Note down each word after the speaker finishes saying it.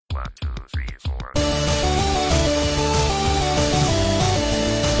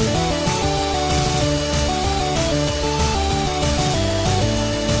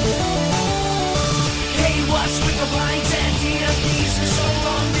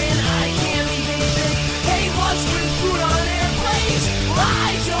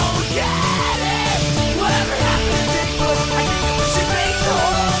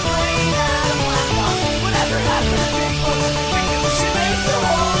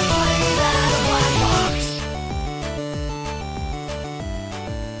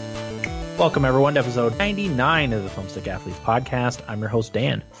Welcome, everyone, to episode 99 of the Thumbstick Athletes podcast. I'm your host,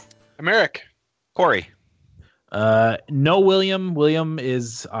 Dan. I'm Eric. Corey. No William. William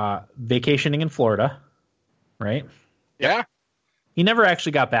is vacationing in Florida, right? Yeah. He never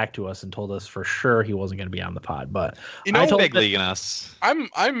actually got back to us and told us for sure he wasn't going to be on the pod. But I told big leaguing us.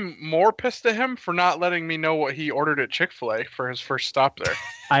 I'm more pissed at him for not letting me know what he ordered at Chick-fil-A for his first stop there.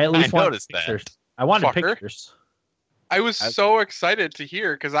 I at least wanted noticed pictures. that. I wanted Fucker. pictures. I was so excited to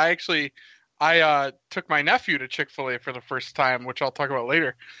hear because I took my nephew to Chick-fil-A for the first time, which I'll talk about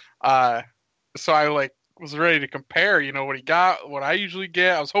later. So I was ready to compare, what he got, what I usually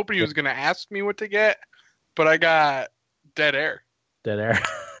get. I was hoping he was going to ask me what to get, but I got dead air. Dead air.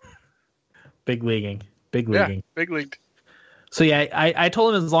 Big leaguing. Yeah, big league. So yeah, I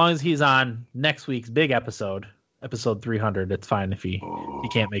told him as long as he's on next week's big episode 300, it's fine if he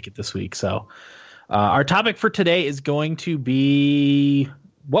can't make it this week. So our topic for today is going to be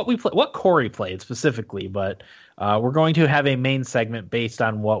what Corey played specifically, but we're going to have a main segment based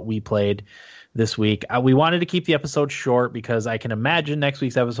on what we played this week. We wanted to keep the episode short because I can imagine next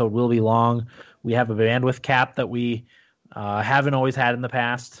week's episode will be long. We have a bandwidth cap that we haven't always had in the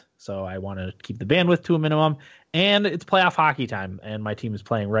past, so I want to keep the bandwidth to a minimum. And it's playoff hockey time, and my team is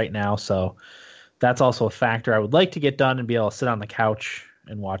playing right now, so that's also a factor. I would like to get done and be able to sit on the couch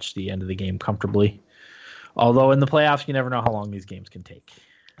and watch the end of the game comfortably. Although in the playoffs, you never know how long these games can take.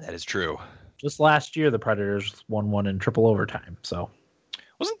 That is true. Just last year, the Predators won one in triple overtime. So,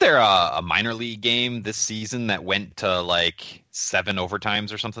 wasn't there a minor league game this season that went to 7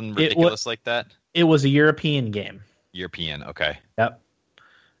 overtimes or something ridiculous like that? It was a European game. European, okay. Yep.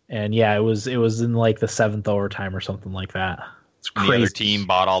 And yeah, it was in the 7th overtime or something like that. It's crazy. The other team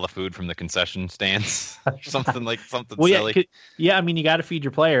bought all the food from the concession stands, something silly. Yeah, I mean, you got to feed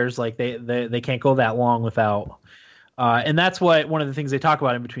your players. They can't go that long without. And that's one of the things they talk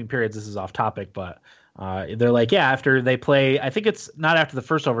about in between periods. This is off topic, but they're like, yeah, after they play, I think it's not after the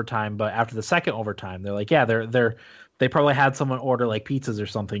first overtime, but after the second overtime, they're like, yeah, they probably had someone order pizzas or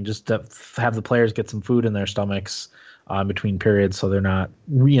something just to have the players get some food in their stomachs between periods, so they're not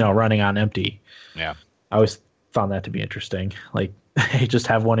running on empty. Yeah, I always found that to be interesting. Hey, just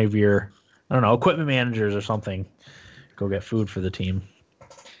have one of your equipment managers or something go get food for the team. Can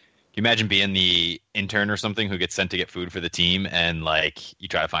you imagine being the intern or something who gets sent to get food for the team and you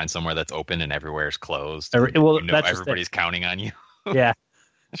try to find somewhere that's open and everywhere's closed? Everybody's counting on you. Yeah.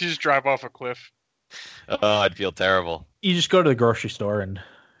 You just drive off a cliff. Oh, I'd feel terrible. You just go to the grocery store and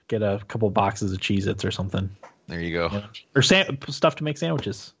get a couple boxes of Cheez-Its or something. There you go. Yeah. Or stuff to make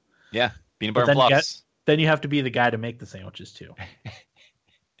sandwiches. Yeah. Peanut butter and fluffs. Then you have to be the guy to make the sandwiches too.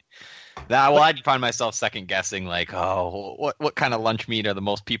 I'd find myself second guessing, what kind of lunch meat are the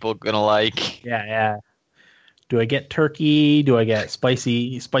most people gonna like? Yeah. Do I get turkey? Do I get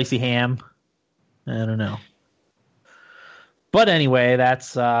spicy ham? I don't know. But anyway,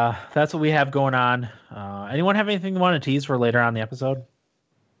 that's what we have going on. Anyone have anything they want to tease for later on in the episode?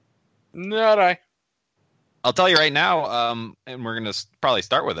 Not I. I'll tell you right now, and we're gonna probably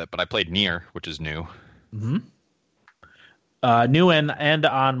start with it. But I played Nier, which is new. Mm-hmm. New and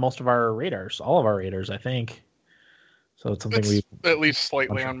on most of our radars, all of our radars, I think. So it's something we at least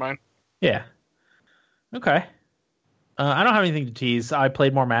slightly on mine. Yeah. Okay. I don't have anything to tease. I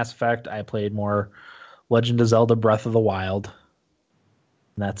played more Mass Effect. I played more Legend of Zelda: Breath of the Wild.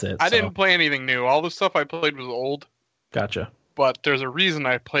 And that's it. I didn't play anything new. All the stuff I played was old. Gotcha. But there's a reason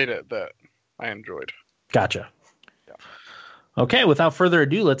I played it that I enjoyed. Gotcha. Yeah. Okay. Without further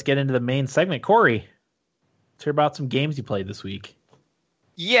ado, let's get into the main segment. Corey, let's hear about some games you played this week.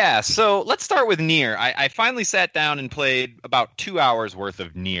 Yeah, so let's start with Nier. I finally sat down and played about 2 hours worth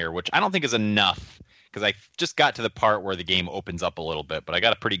of Nier, which I don't think is enough because I just got to the part where the game opens up a little bit, but I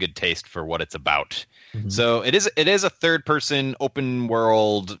got a pretty good taste for what it's about. Mm-hmm. So it is a third-person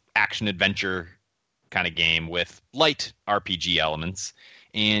open-world action-adventure kind of game with light RPG elements,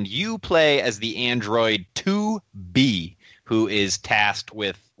 and you play as the android 2B, who is tasked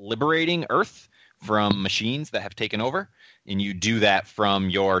with liberating Earth from machines that have taken over. And you do that from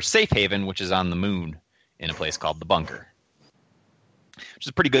your safe haven, which is on the moon in a place called the Bunker. Which is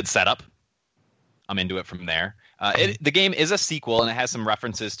a pretty good setup. I'm into it from there. The game is a sequel, and it has some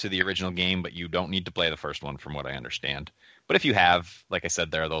references to the original game, but you don't need to play the first one from what I understand. But if you have, like I said,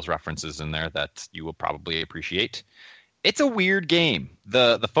 there are those references in there that you will probably appreciate. It's a weird game.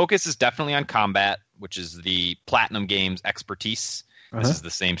 The focus is definitely on combat, which is the Platinum Games expertise. This is the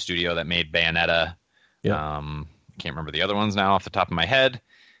same studio that made Bayonetta. Yep. Can't remember the other ones now off the top of my head,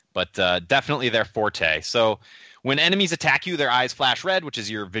 but definitely their forte. So when enemies attack you, their eyes flash red, which is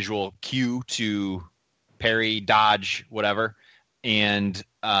your visual cue to parry, dodge, whatever. And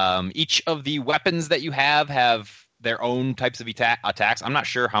each of the weapons that you have their own types of attacks. I'm not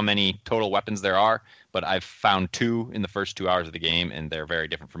sure how many total weapons there are, but I've found 2 in the first 2 hours of the game, and they're very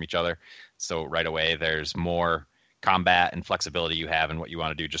different from each other. So right away, there's more combat and flexibility you have in what you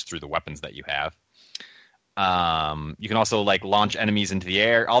want to do just through the weapons that you have. You can also launch enemies into the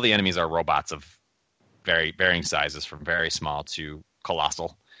air. All the enemies are robots of very varying sizes, from very small to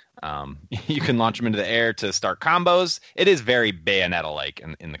colossal. You can launch them into the air to start combos. It is very Bayonetta-like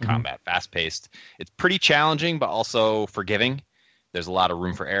in the combat, fast-paced. It's pretty challenging, but also forgiving. There's a lot of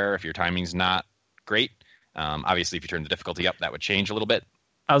room for error if your timing's not great. Obviously, if you turn the difficulty up, that would change a little bit.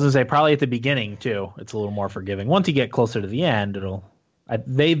 I was going to say, probably at the beginning, too, it's a little more forgiving. Once you get closer to the end,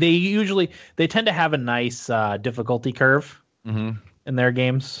 they tend to have a nice difficulty curve in their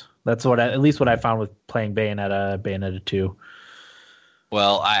games. That's at least what I found with playing Bayonetta 2.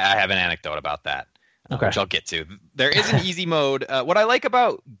 Well, I have an anecdote about that, which I'll get to. There is an easy mode. What I like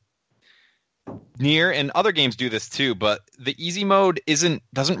about Nier, and other games do this too, but the easy mode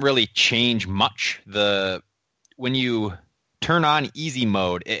doesn't really change much. When you turn on easy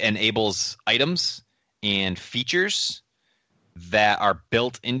mode, it enables items and features that are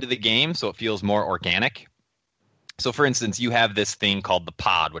built into the game, so it feels more organic. So, for instance, you have this thing called the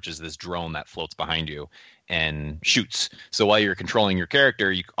pod, which is this drone that floats behind you and shoots. So while you're controlling your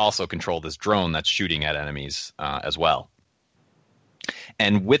character, you also control this drone that's shooting at enemies as well.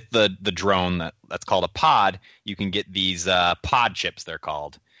 And with the drone that's called a pod, you can get these pod chips, they're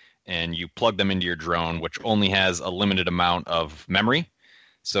called. And you plug them into your drone, which only has a limited amount of memory.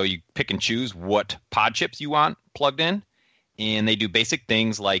 So you pick and choose what pod chips you want plugged in. And they do basic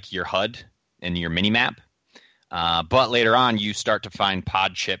things like your HUD and your minimap. But later on, you start to find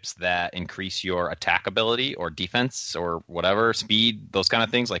pod chips that increase your attack ability or defense or whatever, speed, those kind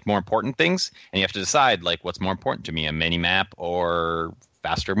of things, more important things. And you have to decide, what's more important to me, a minimap or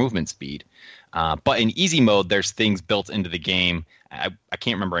faster movement speed. But in easy mode, there's things built into the game. I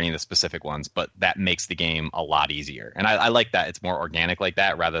can't remember any of the specific ones, but that makes the game a lot easier. And I like that it's more organic like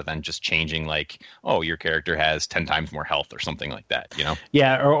that, rather than just changing your character has 10 times more health or something like that,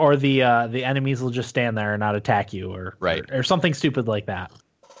 Yeah, or the enemies will just stand there and not attack you, or something stupid like that.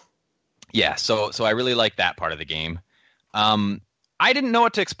 Yeah, so I really like that part of the game. I didn't know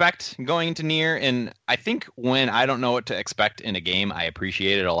what to expect going into Nier, and I think when I don't know what to expect in a game, I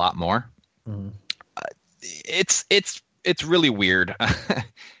appreciate it a lot more. Mm. It's really weird. I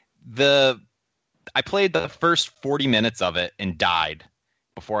played the first 40 minutes of it and died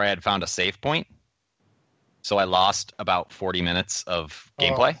before I had found a save point. So I lost about 40 minutes of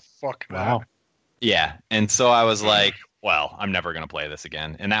gameplay. Oh, fuck that. Wow. Yeah, and so I was like, well, I'm never going to play this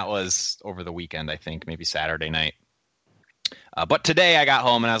again. And that was over the weekend, I think, maybe Saturday night. But today I got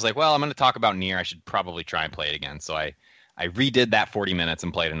home and I was like, well, I'm going to talk about Nier. I should probably try and play it again. So I redid that 40 minutes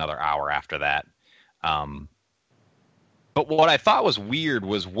and played another hour after that. But what I thought was weird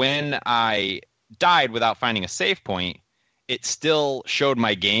was when I died without finding a save point, it still showed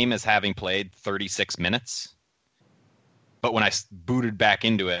my game as having played 36 minutes. But when I booted back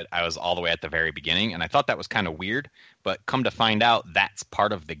into it, I was all the way at the very beginning, and I thought that was kind of weird. But come to find out, that's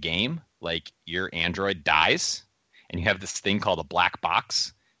part of the game. Your android dies, and you have this thing called a black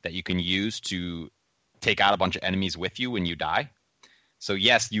box that you can use to take out a bunch of enemies with you when you die. So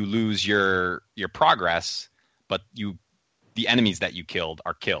yes, you lose your progress, but the enemies that you killed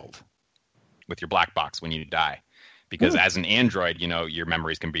are killed with your black box when you die. Because as an android, your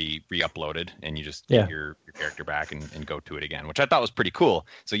memories can be re-uploaded, and you just get your character back and go to it again, which I thought was pretty cool.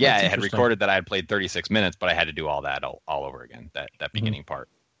 So yeah, it had recorded that I had played 36 minutes, but I had to do all that all over again, that beginning part.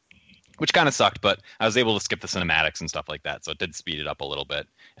 Which kind of sucked, but I was able to skip the cinematics and stuff like that, so it did speed it up a little bit,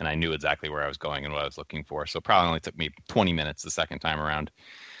 and I knew exactly where I was going and what I was looking for. So it probably only took me 20 minutes the second time around.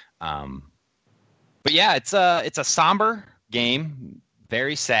 But yeah, it's a somber game,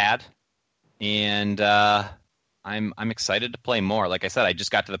 very sad, and I'm excited to play more. Like I said, I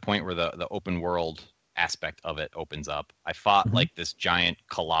just got to the point where the open world aspect of it opens up. I fought this giant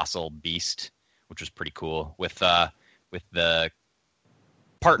colossal beast, which was pretty cool, with the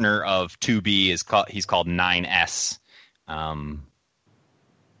partner of 2B he's called 9S.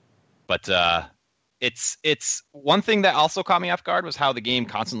 But It's one thing that also caught me off guard was how the game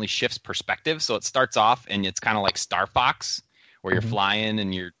constantly shifts perspective. So it starts off and it's kind of like Star Fox, where you're flying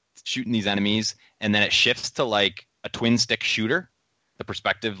and you're shooting these enemies, and then it shifts to like a twin stick shooter. The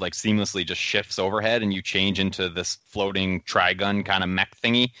perspective like seamlessly just shifts overhead, and you change into this floating trigun kind of mech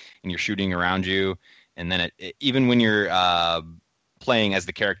thingy, and you're shooting around you. And then it even when you're playing as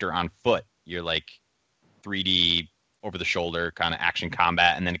the character on foot, you're like 3D over the shoulder kind of action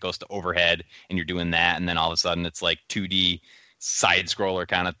combat, and then it goes to overhead and you're doing that, and then all of a sudden it's like 2D side scroller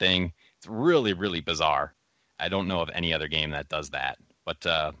kind of thing. It's really, really bizarre. I don't know of any other game that does that, but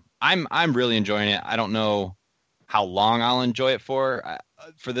I'm really enjoying it. I don't know how long I'll enjoy it for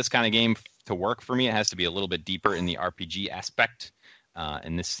this kind of game to work for me. It has to be a little bit deeper in the RPG aspect,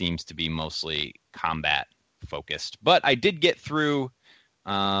 and this seems to be mostly combat focused. But I did get through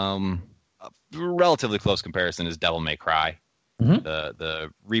a relatively close comparison is Devil May Cry,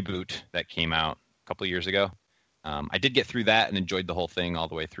 the reboot that came out a couple of years ago. I did get through that and enjoyed the whole thing all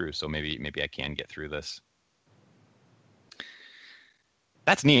the way through, so maybe I can get through this.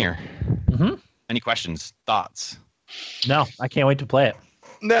 That's Nier. Any questions, thoughts? No, I can't wait to play it.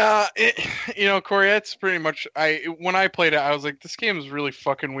 Nah, Corey, that's pretty much. When I played it, I was like, this game is really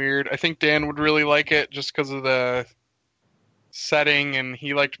fucking weird. I think Dan would really like it just because of the setting, and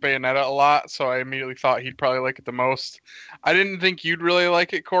he liked Bayonetta a lot, so I immediately thought he'd probably like it the most. I didn't think you'd really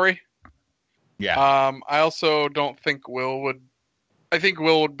like it, Corey. Yeah. I also don't think Will would. I think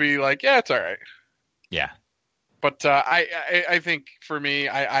Will would be like, yeah, it's all right. Yeah. But I think for me,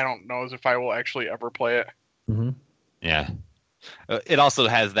 I don't know as if I will actually ever play it. Yeah. It also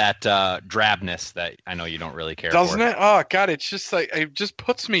has that drabness that I know you don't really care Doesn't for. it? Oh, God, it's just like, it just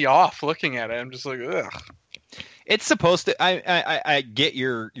puts me off looking at it. I'm just like, ugh. It's supposed to, I get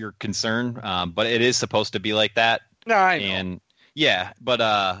your concern, but it is supposed to be like that. No, I know. And yeah, but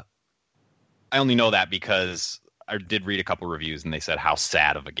I only know that because I did read a couple reviews and they said how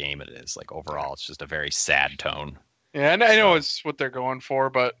sad of a game it is. Like overall, it's just a very sad tone. Yeah, and I know it's what they're going for,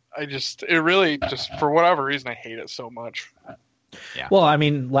 but it really just, for whatever reason, I hate it so much. Yeah. Well, I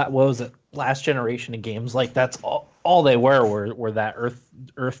mean, what was it? Last generation of games, like that's all they were that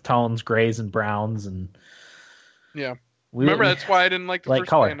earth tones, grays and browns, and yeah. That's why I didn't like the first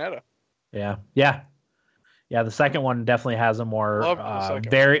color. Bayonetta. Yeah. The second one definitely has a more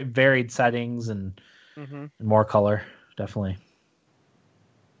varied settings and more color, definitely.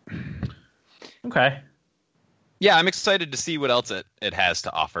 Okay. Yeah, I'm excited to see what else it has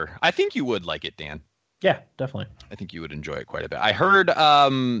to offer. I think you would like it, Dan. Yeah, definitely. I think you would enjoy it quite a bit. I heard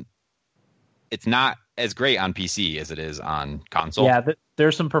it's not as great on PC as it is on console. Yeah,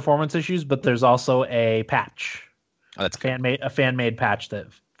 there's some performance issues, but there's also a patch. Oh, that's a fan-made patch that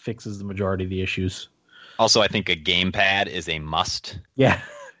fixes the majority of the issues. Also, I think a gamepad is a must. Yeah.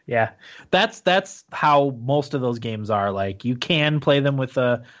 That's how most of those games are. Like, you can play them with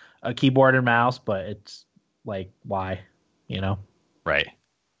a keyboard and mouse, but it's like, why? Right.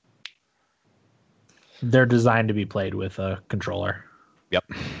 They're designed to be played with a controller. Yep.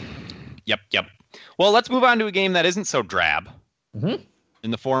 Well, let's move on to a game that isn't so drab.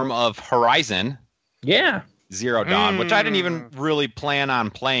 In the form of Horizon. Yeah. Zero Dawn, which I didn't even really plan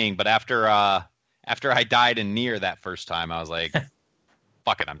on playing, but after I died in Nier that first time, I was like,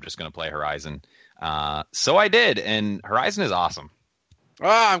 fuck it, I'm just going to play Horizon. So I did, and Horizon is awesome. Oh,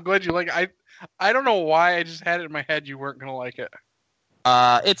 I'm glad you like it. I don't know why, I just had it in my head you weren't going to like it.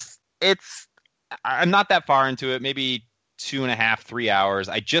 I'm not that far into it, maybe 2.5, 3 hours.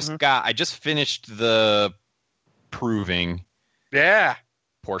 I just finished the proving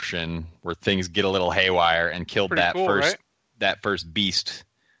portion where things get a little haywire and killed that first beast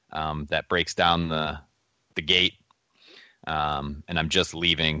that breaks down the gate. And I'm just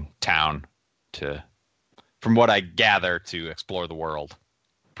leaving town from what I gather, to explore the world.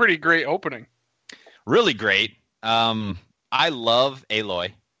 Pretty great opening. Really great. I love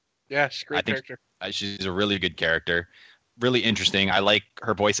Aloy. Yeah, she's a great character. She's a really good character. Really interesting. I like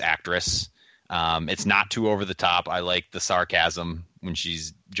her voice actress. It's not too over the top. I like the sarcasm when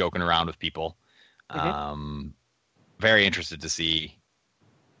she's joking around with people. Very interested to see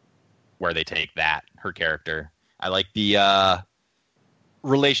where they take her character. I like the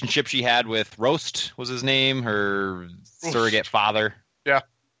relationship she had with Roast, was his name, her surrogate father. Yeah.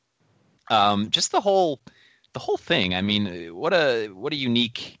 Just the whole thing. I mean, what a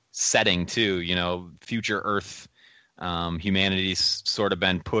unique setting too. Future Earth, humanity's sort of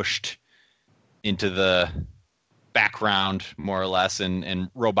been pushed into the background more or less, and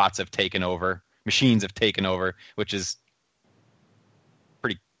robots have taken over, machines have taken over, which is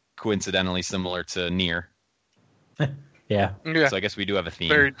pretty coincidentally similar to Nier. Yeah. Yeah. So I guess we do have a theme.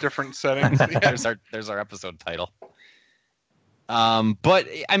 Very different settings. Yeah. There's our episode title. But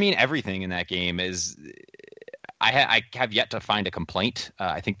I mean, everything in that game is. I have yet to find a complaint.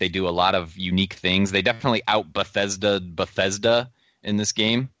 I think they do a lot of unique things. They definitely out Bethesda in this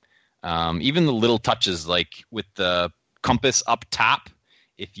game. Even the little touches, like with the compass up top,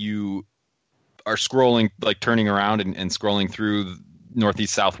 if you are scrolling, like turning around and scrolling through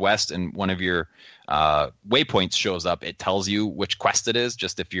northeast, southwest, and one of your waypoints shows up, it tells you which quest it is,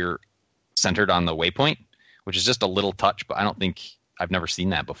 just if you're centered on the waypoint, which is just a little touch, but I've never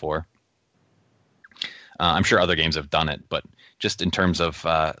seen that before. I'm sure other games have done it, but just in terms of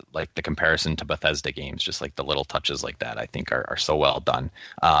like the comparison to Bethesda games, just like the little touches like that, I think are so well done.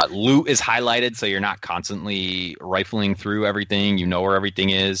 Loot is highlighted, so you're not constantly rifling through everything. You know where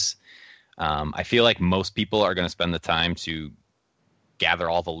everything is. I feel like most people are going to spend the time to gather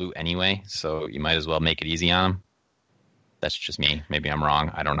all the loot anyway, so you might as well make it easy on them. That's just me. Maybe I'm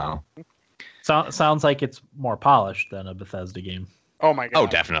wrong. I don't know. Sounds like it's more polished than a Bethesda game. Oh my god. Oh,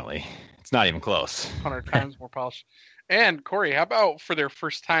 definitely. It's not even close. 100 times more polished. And Corey, how about for their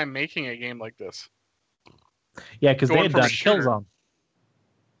first time making a game like this? Yeah, because they Going had from a done shooter.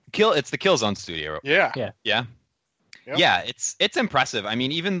 Killzone. It's the Killzone studio. Yeah. Yeah. Yeah. Yep. Yeah, it's impressive. I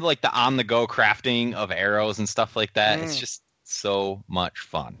mean, even like the on-the-go crafting of arrows and stuff like that, it's just so much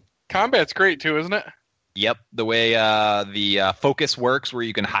fun. Combat's great too, isn't it? Yep, the way the focus works, where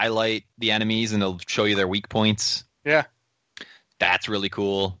you can highlight the enemies and it'll show you their weak points. Yeah. That's really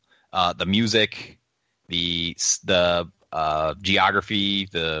cool. The music, the geography,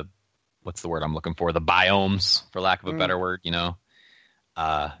 what's the word I'm looking for? The biomes, for lack of a better word, you know.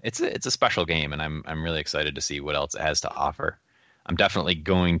 It's a special game, and I'm really excited to see what else it has to offer. I'm definitely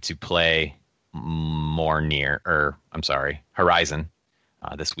going to play more Horizon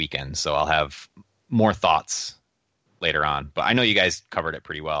this weekend, so I'll have more thoughts later on. But I know you guys covered it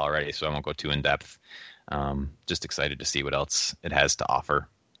pretty well already, so I won't go too in depth. Just excited to see what else it has to offer.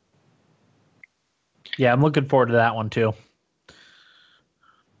 Yeah, I'm looking forward to that one too.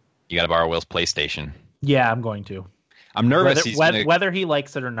 You got to borrow Will's PlayStation. Yeah, I'm going to. I'm nervous. Whether he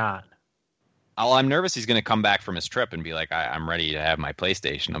likes it or not. I'm nervous he's going to come back from his trip and be like, I'm ready to have my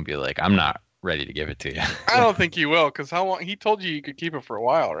PlayStation. I'll be like, I'm not ready to give it to you. I don't think he will, because how long? He told you could keep it for a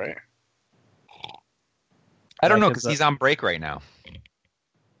while, right? I don't know, because he's on break right now.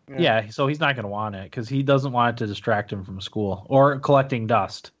 Yeah, so he's not going to want it because he doesn't want it to distract him from school or collecting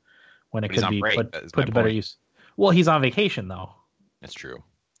dust when it could be put to better use. Well, he's on vacation though. That's true.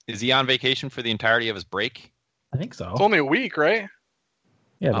 Is he on vacation for the entirety of his break? I think so. It's only a week, right?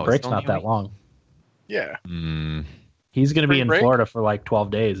 Yeah, the break's not that long. Yeah. He's going to be in Florida for like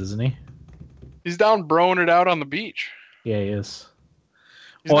 12 days, isn't he? He's down broing it out on the beach. Yeah, he is.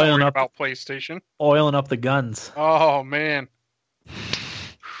 He's not worried about PlayStation. Oiling up the guns. Oh, man.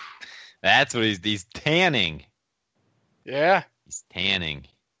 That's what he's tanning. Yeah. He's tanning.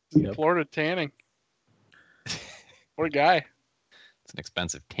 Yep. Florida tanning. What a guy. It's an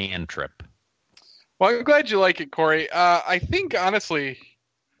expensive tan trip. Well, I'm glad you like it, Corey. I think, honestly,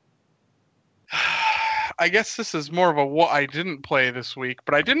 I guess this is more of a what I didn't play this week,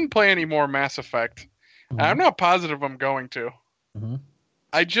 but I didn't play any more Mass Effect. Mm-hmm. I'm not positive I'm going to. Mm-hmm.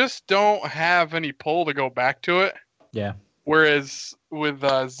 I just don't have any pull to go back to it. Yeah. Whereas with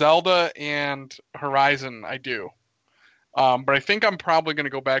Zelda and Horizon, I do. But I think I'm probably going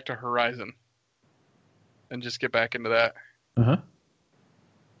to go back to Horizon and just get back into that. Uh-huh.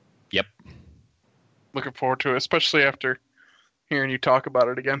 Yep. Looking forward to it, especially after hearing you talk about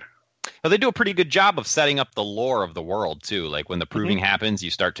it again. Well, they do a pretty good job of setting up the lore of the world, too. Like, when the proving happens,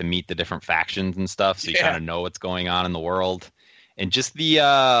 you start to meet the different factions and stuff, so you kind of know what's going on in the world. And just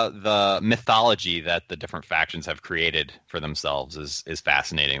the mythology that the different factions have created for themselves is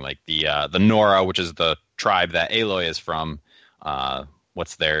fascinating. Like the Nora, which is the tribe that Aloy is from,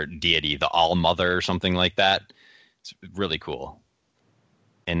 what's their deity? The All-Mother or something like that. It's really cool.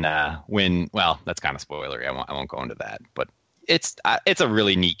 And that's kind of spoilery. I won't go into that, but it's a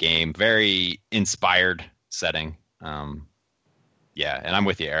really neat game. Very inspired setting. Yeah, and I'm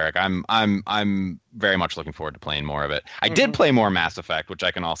with you, Eric. I'm very much looking forward to playing more of it. I did play more Mass Effect, which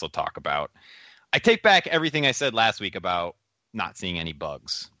I can also talk about. I take back everything I said last week about not seeing any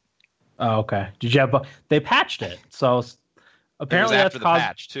bugs. Oh, okay. Did you have? They patched it, so apparently that's caused the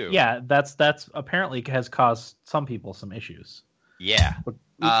patch too. Yeah, that's apparently has caused some people some issues. Yeah.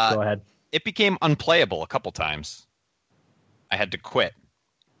 Go ahead. It became unplayable a couple times. I had to quit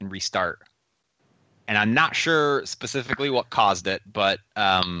and restart. And I'm not sure specifically what caused it, but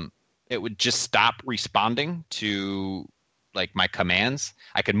it would just stop responding to like my commands.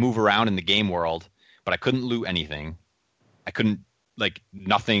 I could move around in the game world, but I couldn't loot anything. I couldn't, like,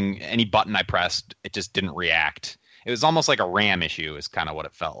 nothing, any button I pressed, it just didn't react. It was almost like a RAM issue is kind of what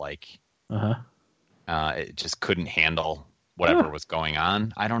it felt like. It just couldn't handle whatever was going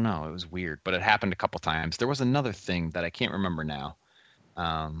on. I don't know. It was weird, but it happened a couple times. There was another thing that I can't remember now,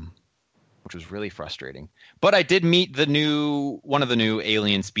 which was really frustrating. But I did meet one of the new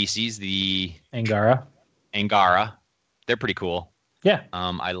alien species, the Angara. They're pretty cool. Yeah.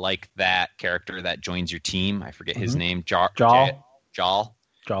 I like that character that joins your team. I forget his name. Jaal.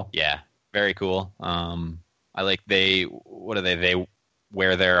 Yeah, very cool. I like they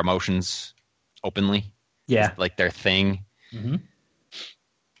wear their emotions openly. Yeah. It's like their thing. Mm-hmm.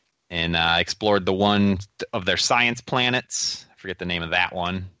 And I explored the one of their science planets. I forget the name of that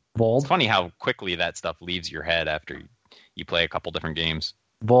one. Vold. It's funny how quickly that stuff leaves your head after you play a couple different games.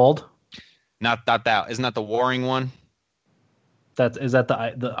 Vold. Not that. Isn't that the warring one? Is that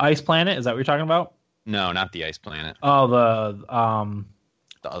the ice planet? Is that what you're talking about? No, not the ice planet. Oh,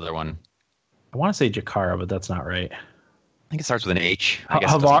 the other one. I want to say Jakara, but that's not right. I think it starts with an H. I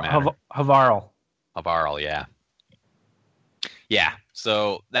guess it doesn't matter. Havarl. Havarl, yeah. Yeah,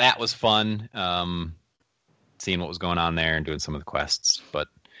 so that was fun, seeing what was going on there and doing some of the quests. But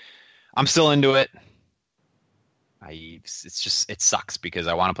I'm still into it. It sucks because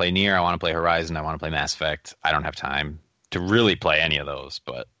I want to play Nier, I want to play Horizon, I want to play Mass Effect. I don't have time to really play any of those,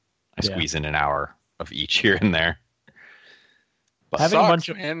 but I squeeze in an hour of each here and there. But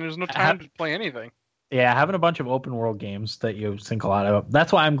there's no time to play anything. Yeah, having a bunch of open world games that you sink a lot of.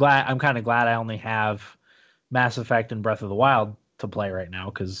 That's why I'm kind of glad I only have Mass Effect and Breath of the Wild to play right now,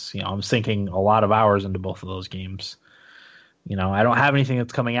 because I'm sinking a lot of hours into both of those games. I don't have anything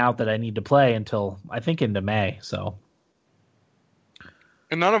that's coming out that I need to play until I think into May. So,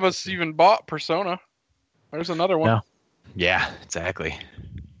 and none of us even bought Persona. There's another one. No. Yeah, exactly.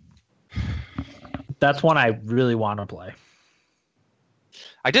 That's one I really want to play.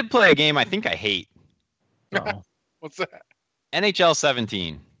 I did play a game I think I hate. What's that? NHL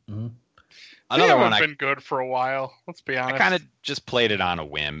 17. Mm-hmm. Another one. Been good for a while. Let's be honest. I kind of just played it on a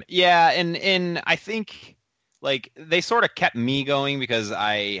whim. Yeah, and I think like they sort of kept me going because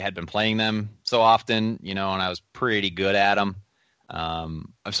I had been playing them so often, and I was pretty good at them.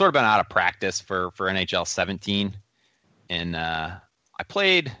 I've sort of been out of practice for NHL 17, and I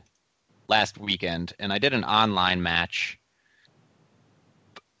played last weekend, and I did an online match.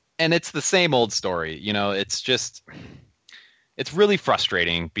 And it's the same old story, it's really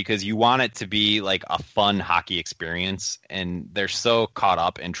frustrating because you want it to be like a fun hockey experience, and they're so caught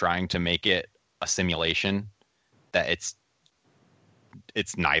up in trying to make it a simulation that it's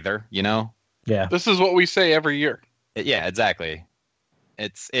neither, Yeah. This is what we say every year. Yeah, exactly.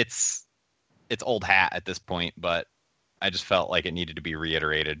 It's old hat at this point, but I just felt like it needed to be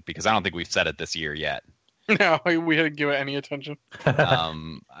reiterated because I don't think we've said it this year yet. No, we didn't give it any attention.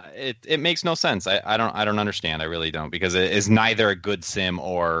 It makes no sense. I don't understand. I really don't, because it is neither a good sim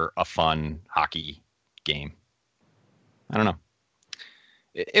or a fun hockey game. I don't know.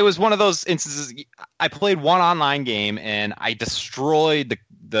 It was one of those instances. I played one online game and I destroyed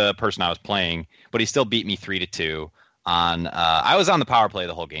the person I was playing, but he still beat me 3-2 on. I was on the power play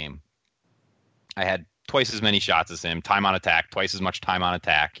the whole game. I had twice as many shots as him, time on attack, twice as much time on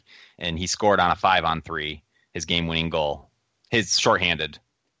attack, and he scored on a 5-on-3, his game-winning goal. His shorthanded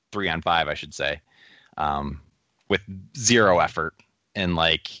 3-on-5, I should say, with zero effort. And,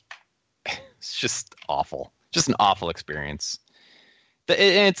 it's just awful. Just an awful experience.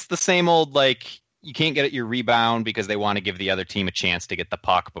 It's the same old, you can't get your rebound because they want to give the other team a chance to get the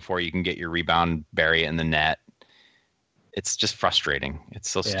puck before you can get your rebound, bury it in the net. It's just frustrating. It's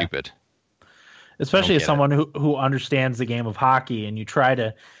so stupid. Especially as someone who understands the game of hockey, and you try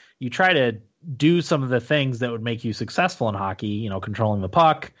to do some of the things that would make you successful in hockey, controlling the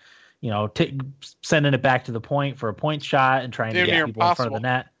puck, sending it back to the point for a point shot and trying to get people in front of the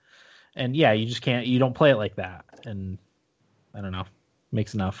net. And you just can't, you don't play it like that. And I don't know,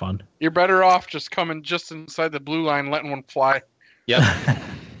 makes it not fun. You're better off just coming just inside the blue line, letting one fly. Yep.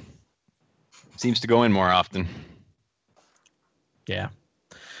 Seems to go in more often. Yeah.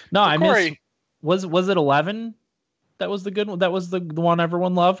 No, I miss. Was it 11? That was the good one. That was the one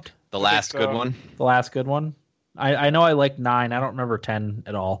everyone loved. The last good one. The last good one. I know I liked 9. I don't remember 10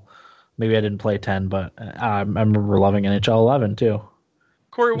 at all. Maybe I didn't play 10, but I remember loving NHL 11 too.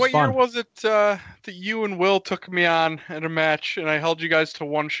 Corey, what year was it that you and Will took me on in a match, and I held you guys to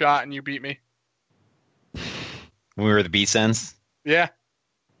one shot, and you beat me? When we were the B-Sens? Yeah.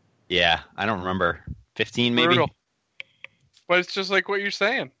 Yeah, I don't remember. 15 maybe? Brutal. But it's just like what you're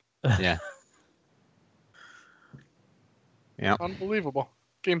saying. Yeah. Yeah. Unbelievable.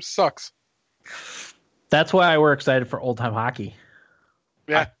 Game sucks. That's why we're excited for Old Time Hockey.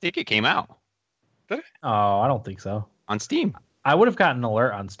 Yeah. I think it came out. Did it? Oh, I don't think so. On Steam. I would have gotten an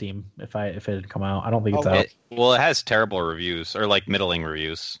alert on Steam if it had come out. I don't think it's out. It has terrible reviews, or like middling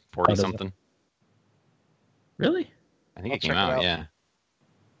reviews, 40 something. Really? I think it came out. Yeah.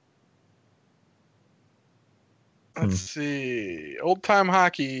 Let's see. Old Time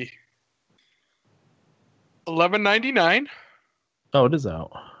Hockey. $11.99. Oh, it is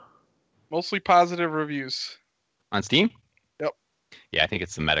out. Mostly positive reviews. On Steam? Yep. Yeah, I think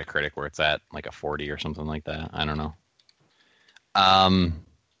it's the Metacritic where it's at like a 40 or something like that. I don't know.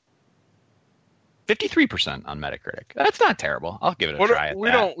 53% on Metacritic. That's not terrible. I'll give it a try.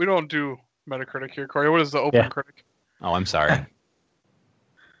 We don't do Metacritic here, Corey. What is the Open Critic? Oh, I'm sorry.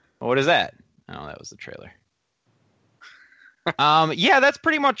 What is that? Oh, that was the trailer. Yeah, that's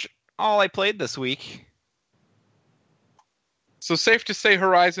pretty much all I played this week. So safe to say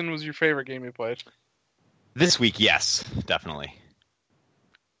Horizon was your favorite game you played? This week, yes, definitely.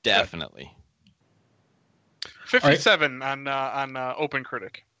 Definitely. 57 on Open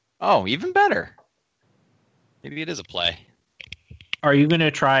Critic. Oh, even better. Maybe it is a play. Are you going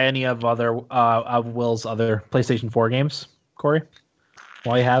to try any of Will's other PlayStation 4 games, Corey?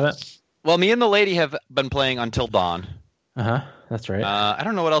 While you have it? Well, me and the lady have been playing Until Dawn. That's right. I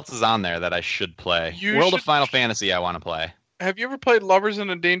don't know what else is on there that I should play. World of Final Fantasy I want to play. Have you ever played Lovers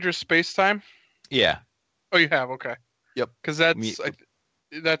in a Dangerous Space Time? Yeah. Oh, you have? Okay. Yep. Because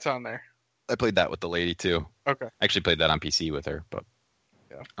that's on there. I played that with the lady, too. Okay. I actually played that on PC with her, but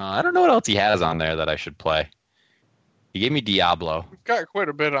yeah. I don't know what else he has on there that I should play. He gave me Diablo. We've got quite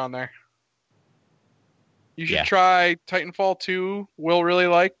a bit on there. You should try Titanfall 2. Will really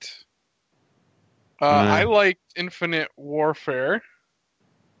liked. I liked Infinite Warfare.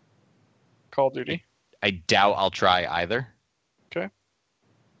 Call of Duty. I doubt I'll try either. Okay.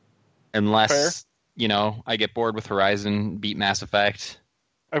 Unless, I get bored with Horizon, beat Mass Effect.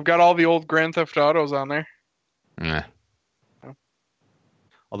 I've got all the old Grand Theft Autos on there. Yeah. Oh.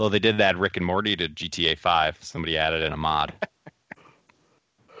 Although they did add Rick and Morty to GTA 5. Somebody added in a mod.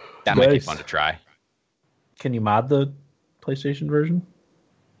 That might be fun to try. Can you mod the PlayStation version?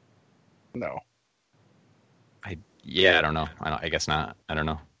 No. I don't know. I guess not. I don't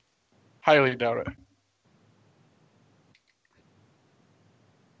know. Highly doubt it.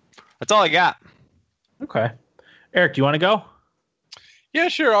 That's all I got. Okay. Eric, do you want to go? Yeah,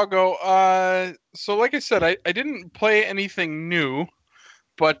 sure, I'll go. So like I said, I didn't play anything new,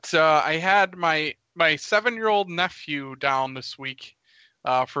 but I had my 7-year-old nephew down this week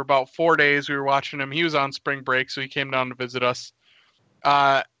for about 4 days. We were watching him. He was on spring break, so he came down to visit us.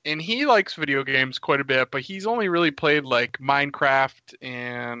 And he likes video games quite a bit, but he's only really played like Minecraft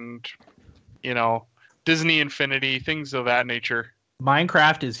and, Disney Infinity, things of that nature.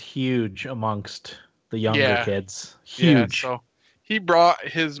 Minecraft is huge amongst the younger kids. Huge. Yeah, so he brought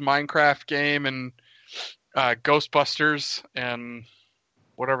his Minecraft game and Ghostbusters and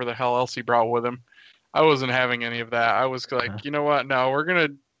whatever the hell else he brought with him. I wasn't having any of that. I was like, you know what? No,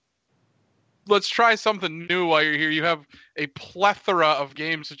 let's try something new while you're here. You have a plethora of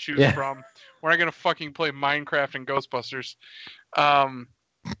games to choose from. We're not going to fucking play Minecraft and Ghostbusters.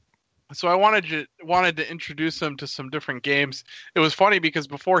 So I wanted to introduce him to some different games. It was funny because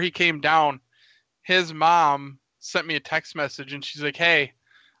before he came down, his mom sent me a text message and she's like, "Hey,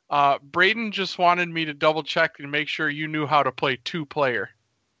 Braden just wanted me to double check and make sure you knew how to play 2-player."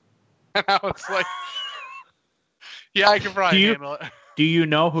 And I was like, "Yeah, I can probably handle it." Do you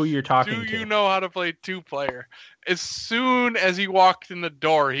know who you're talking to? Do you know how to play 2-player? As soon as he walked in the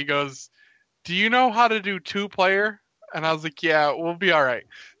door, he goes, "Do you know how to do 2-player?" And I was like, "Yeah, we'll be all right."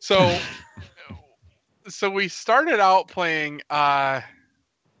 So, we started out playing. What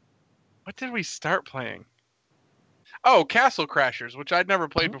did we start playing? Oh, Castle Crashers, which I'd never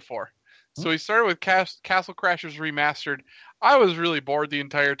played before. So we started with Castle Crashers Remastered. I was really bored the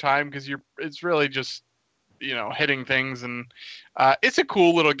entire time because it's really just hitting things, and it's a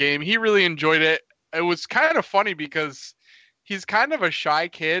cool little game. He really enjoyed it. It was kind of funny because he's kind of a shy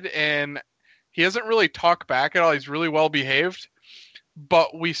kid and he doesn't really talk back at all. He's really well behaved,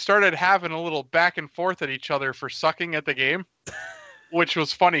 but we started having a little back and forth at each other for sucking at the game, which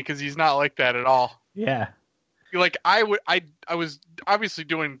was funny because he's not like that at all. Yeah. Like I was obviously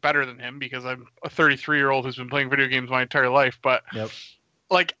doing better than him because I'm a 33-year-old who's been playing video games my entire life, but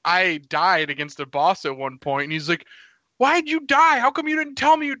like I died against a boss at one point and he's like, "Why'd you die? How come you didn't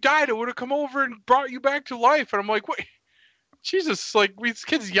tell me you died? I would have come over and brought you back to life." And I'm like, "Wait, Jesus, like these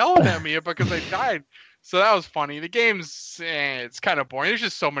kids yelling at me because I died." So that was funny. The game's it's kind of boring. There's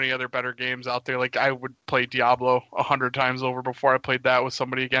just so many other better games out there. Like I would play Diablo 100 times over before I played that with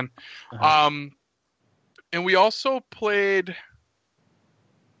somebody again. And we also played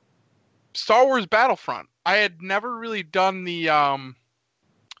Star Wars Battlefront. I had never really done the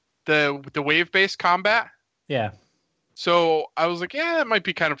wave-based combat. Yeah. So I was like, yeah, it might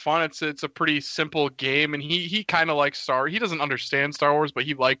be kind of fun. It's a pretty simple game, and he kind of likes He doesn't understand Star Wars, but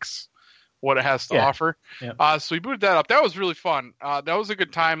he likes what it has to offer. Yeah. So we booted that up. That was really fun. That was a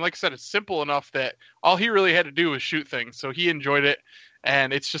good time. Like I said, it's simple enough that all he really had to do was shoot things. So he enjoyed it,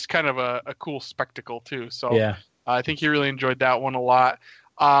 and it's just kind of a cool spectacle too. So yeah. I think he really enjoyed that one a lot.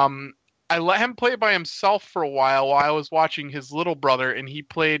 I let him play by himself for a while I was watching his little brother, and he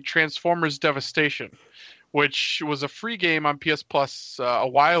played Transformers Devastation, which was a free game on PS Plus a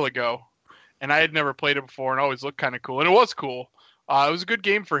while ago, and I had never played it before and always looked kind of cool, and it was cool. It was a good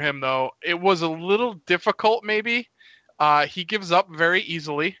game for him, though. It was a little difficult, maybe. He gives up very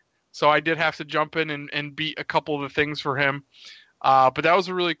easily, so I did have to jump in and beat a couple of the things for him. But that was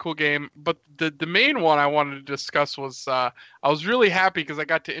a really cool game. But the main one I wanted to discuss was I was really happy because I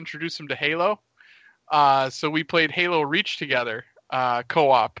got to introduce him to Halo. So we played Halo Reach together,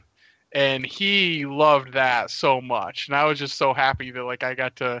 co-op, and he loved that so much. And I was just so happy that I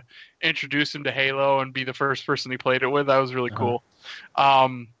got to introduce him to Halo and be the first person he played it with. That was really cool.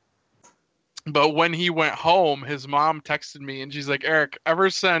 But when he went home, his mom texted me and she's like, Eric, ever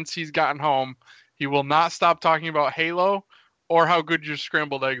since he's gotten home, he will not stop talking about Halo or how good your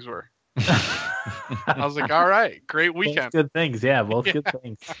scrambled eggs were. I was like, all right, great weekend. Both good things. Yeah, both good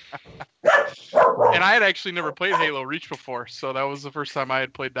things. And I had actually never played Halo Reach before, so that was the first time I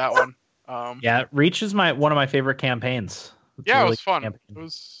had played that one. Yeah, Reach is one of my favorite campaigns. It was fun. It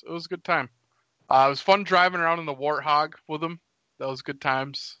was a good time. It was fun driving around in the Warthog with him. That was good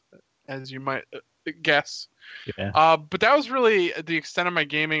times, as you might guess. Yeah. But that was really the extent of my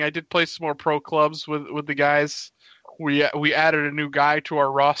gaming. I did play some more pro clubs with the guys. We added a new guy to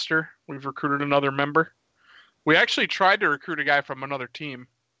our roster. We've recruited another member. We actually tried to recruit a guy from another team.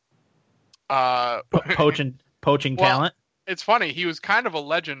 Poaching talent. It's funny. He was kind of a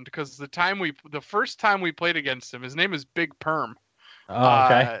legend because the first time we played against him, his name is Big Perm. Oh,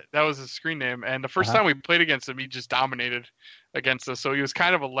 okay. That was his screen name. And the first time we played against him, he just dominated against us. So he was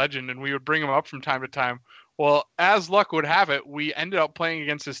kind of a legend, and we would bring him up from time to time. Well, as luck would have it, we ended up playing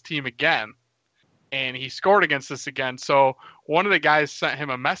against his team again, and he scored against us again. So one of the guys sent him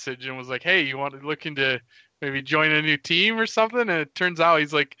a message and was like, hey, you want to look into maybe join a new team or something? And it turns out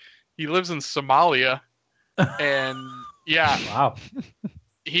he lives in Somalia. And yeah. Wow.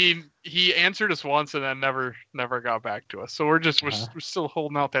 He answered us once and then never got back to us. So we're still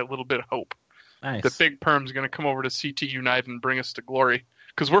holding out that little bit of hope. Nice. The Big Perm's going to come over to CT United and bring us to glory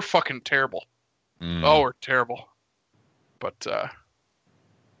because we're fucking terrible. Oh, we're terrible. But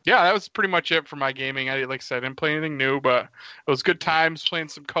yeah, that was pretty much it for my gaming. Like I said, I didn't play anything new, but it was good times playing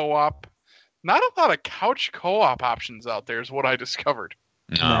some co-op. Not a lot of couch co-op options out there is what I discovered.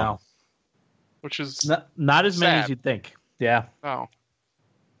 No. Which is not as many sad. as you'd think. Yeah. No.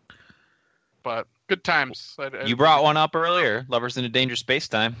 But good times. You brought one up earlier, Lovers in a Dangerous Space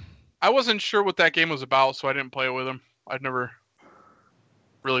Time. I wasn't sure what that game was about, so I didn't play it with him. I'd never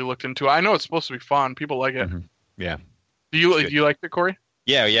really looked into it. I know it's supposed to be fun. People like it. Mm-hmm. Yeah. Do you like it, Corey?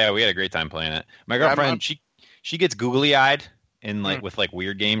 Yeah, we had a great time playing it. My girlfriend, she gets googly eyed and with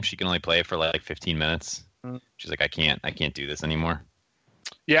weird games. She can only play it for 15 minutes. She's like, I can't do this anymore.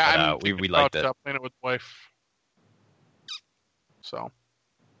 Yeah, we liked it. Playing it with wife. So,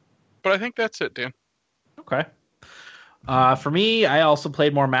 but I think that's it, Dan. Okay. For me, I also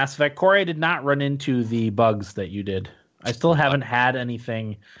played more Mass Effect. Corey, I did not run into the bugs that you did. I still haven't had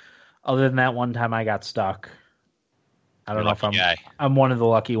anything other than that one time I got stuck. I don't know if I'm one of the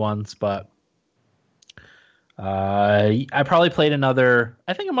lucky ones, but I probably played another.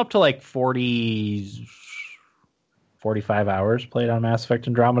 I think I'm up to 45 hours played on Mass Effect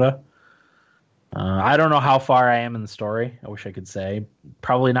Andromeda. I don't know how far I am in the story. I wish I could say.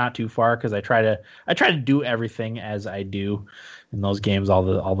 Probably not too far because I try to do everything as I do in those games. All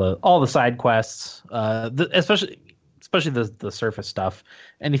the side quests, especially the surface stuff.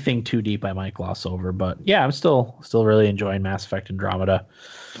 Anything too deep, I might gloss over. But yeah, I'm still really enjoying Mass Effect Andromeda.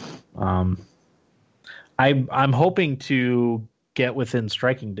 I'm hoping to get within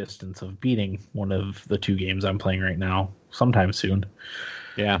striking distance of beating one of the two games I'm playing right now sometime soon.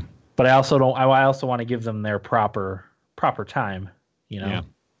 Yeah. But I also want to give them their proper time, Yeah.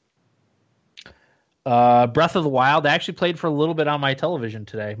 Breath of the Wild, I actually played for a little bit on my television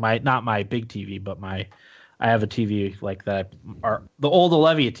today. Not my big TV, but I have a TV like that. The old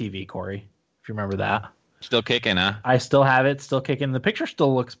Olivia TV, Corey, if you remember that. Still kicking, huh? I still have it, still kicking. The picture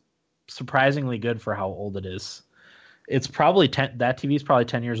still looks surprisingly good for how old it is. It's probably that TV is probably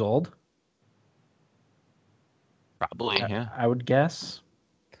 10 years old. Probably, yeah. I would guess.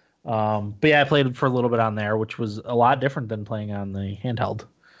 But yeah, I played for a little bit on there, which was a lot different than playing on the handheld,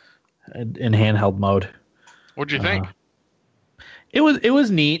 in handheld mode. What'd you think? It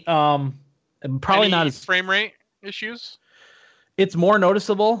was neat. Probably not as frame rate issues. It's more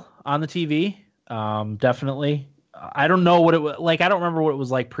noticeable on the TV. Definitely. I don't know what it was like. I don't remember what it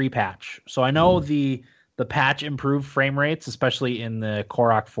was like pre-patch. So I know the patch improved frame rates, especially in the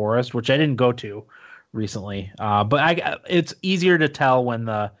Korok Forest, which I didn't go to recently. But it's easier to tell when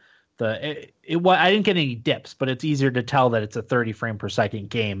I didn't get any dips, but it's easier to tell that it's a 30 frame per second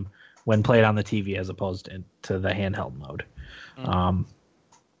game when played on the TV as opposed to the handheld mode.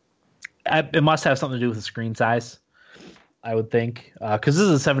 It must have something to do with the screen size, I would think, because this is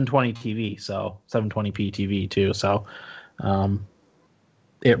a 720 TV, so 720p TV too. So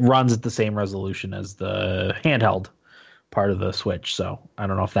it runs at the same resolution as the handheld part of the Switch. So I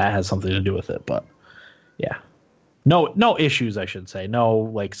don't know if that has something to do with it, but yeah, no issues, I should say, no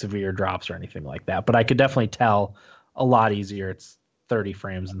like severe drops or anything like that. But I could definitely tell a lot easier. It's 30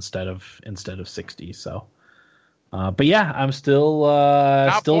 frames instead of 60. So, but yeah, I'm still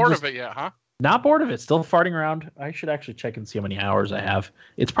not bored of it yet, huh? Not bored of it. Still farting around. I should actually check and see how many hours I have.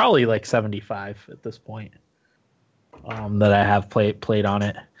 It's probably like 75 at this point that I have played on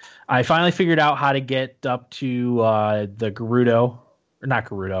it. I finally figured out how to get up to the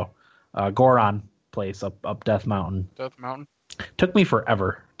Goron place up Death Mountain. Death Mountain. Took me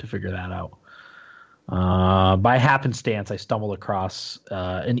forever to figure that out. By happenstance, I stumbled across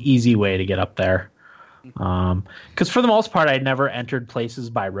an easy way to get up there. Because for the most part, I never entered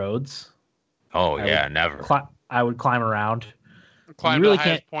places by roads. Oh, never. I would climb around. Climb to the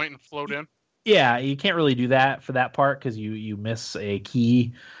highest point and float in. Yeah, you can't really do that for that part because you miss a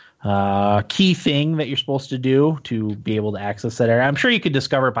key thing that you're supposed to do to be able to access that area. I'm sure you could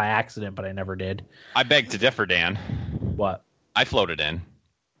discover it by accident, but I never did. I beg to differ, Dan. What? I floated in.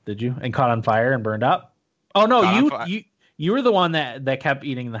 Did you? And caught on fire and burned up? Oh no, you were the one that kept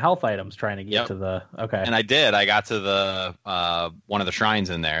eating the health items trying to get to the okay. And I did. I got to the one of the shrines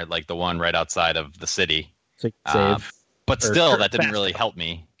in there, like the one right outside of the city. So you save. But still, that didn't really help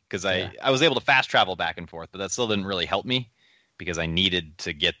me because I was able to fast travel back and forth, but that still didn't really help me because I needed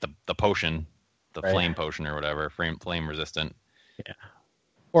to get the potion, the flame potion or whatever, flame resistant. Yeah.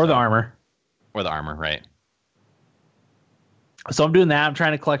 Or the armor. Or the armor, right. So I'm doing that. I'm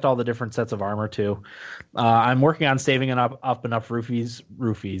trying to collect all the different sets of armor too. I'm working on saving up enough rupees.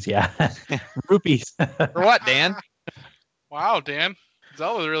 Rupees. For what, Dan? Wow, Dan.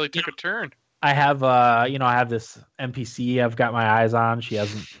 Zelda really took a turn. I have I have this NPC I've got my eyes on. She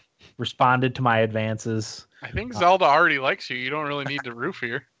hasn't responded to my advances. I think Zelda already likes you. You don't really need to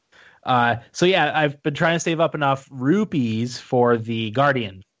roofie her. So yeah, I've been trying to save up enough rupees for the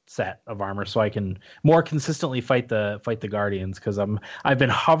Guardian set of armor so I can more consistently fight the Guardians because I've been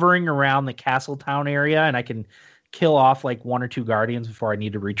hovering around the Castletown area and I can kill off like one or two Guardians before I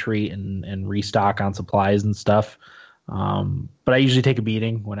need to retreat and restock on supplies and stuff. But I usually take a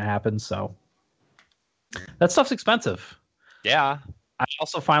beating when it happens, so that stuff's expensive. Yeah. I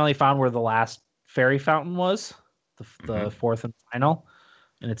also finally found where the last fairy fountain was, the fourth and final,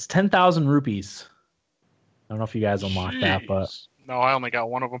 and it's 10,000 rupees. I don't know if you guys unlocked that, but no, I only got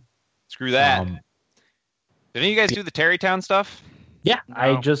one of them. Screw that. Didn't you guys do the Terrytown stuff? Yeah, no.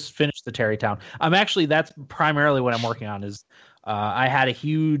 I just finished the Terrytown. That's primarily what I'm working on is I had a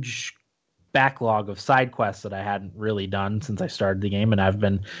huge backlog of side quests that I hadn't really done since I started the game, and I've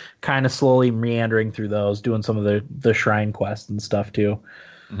been kind of slowly meandering through those, doing some of the shrine quests and stuff too.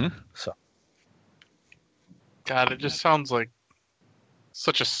 So, God, it just sounds like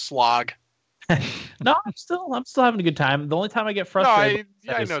such a slog. No, I'm still having a good time. The only time I get frustrated.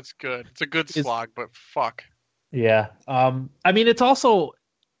 No, I know it's good. It's a good slog, but fuck. Yeah. I mean,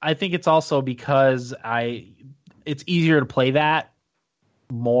 I think it's also because it's easier to play that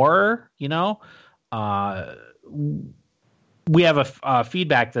more, you know. We have a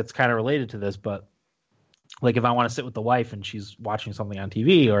feedback that's kind of related to this, but like if I want to sit with the wife and she's watching something on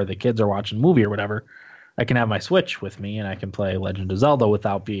TV or the kids are watching a movie or whatever, I can have my Switch with me and I can play Legend of Zelda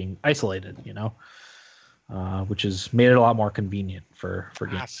without being isolated, you know, which has made it a lot more convenient for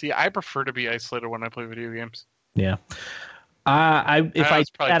games. See, I prefer to be isolated when I play video games. Yeah. I would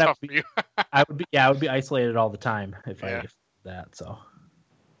be isolated all the time if I did that. So,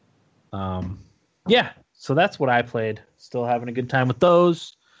 so that's what I played. Still having a good time with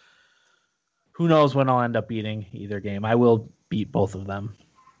those. Who knows when I'll end up beating either game. I will beat both of them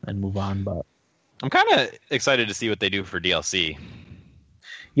and move on, but I'm kind of excited to see what they do for DLC.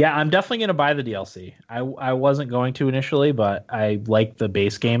 Yeah, I'm definitely going to buy the DLC. I wasn't going to initially, but I like the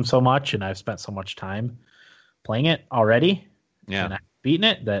base game so much, and I've spent so much time playing it already. Yeah. And I've beaten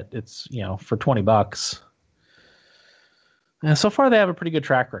it, that it's, for $20. And so far they have a pretty good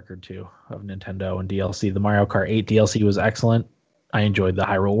track record too of Nintendo and DLC. The Mario Kart 8 DLC was excellent. I enjoyed the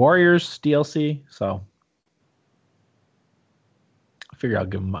Hyrule Warriors DLC, so I figure I'll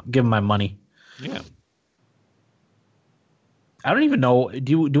give them my money. Yeah. I don't even know.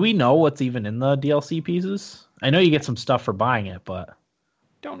 Do we know what's even in the DLC pieces? I know you get some stuff for buying it, but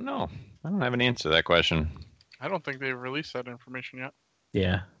Don't know. I don't have an answer to that question. I don't think they've released that information yet.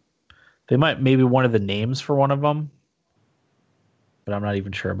 yeah, they might, maybe one of the names for one of them, but I'm not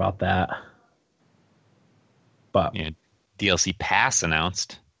even sure about that. But Yeah. DLC Pass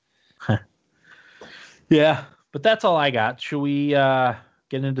announced. yeah, but that's all I got. Should we get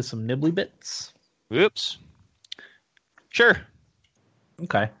into some nibbly bits? Whoops. Sure.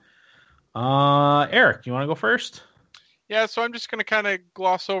 Okay. Eric, you want to go first? Yeah, so I'm just going to kind of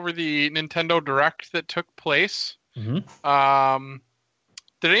gloss over the Nintendo Direct that took place. Mm-hmm.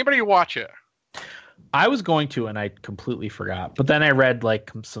 Did anybody watch it? I was going to, and I completely forgot. But then I read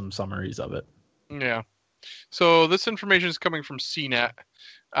like some summaries of it. Yeah. So this information is coming from CNET.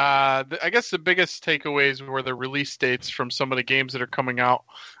 I guess the biggest takeaways were the release dates from some of the games that are coming out.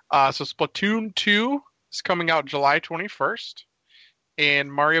 So Splatoon 2 is coming out July 21st.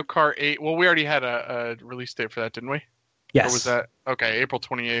 And Mario Kart 8, well, we already had a release date for that, didn't we? Yes. Or was that? Okay, April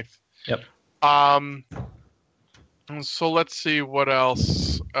 28th. Yep. So let's see what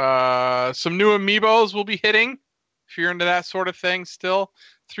else. Some new amiibos will be hitting, if you're into that sort of thing still.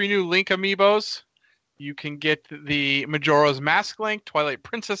 3 new Link amiibos. You can get the Majora's Mask Link, Twilight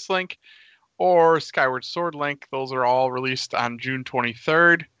Princess Link, or Skyward Sword Link. Those are all released on June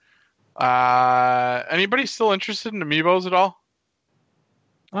 23rd. Anybody still interested in amiibos at all?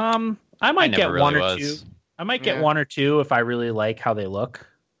 I might get never one really or was. two. I might get one or two if I really like how they look,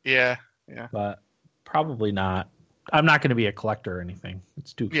 Yeah. but probably not. I'm not going to be a collector or anything.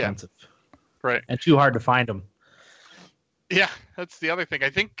 It's too expensive. Right. And too hard to find them. Yeah, that's the other thing. I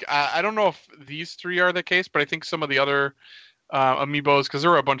think I don't know if these 3 are the case, but I think some of the other amiibos, because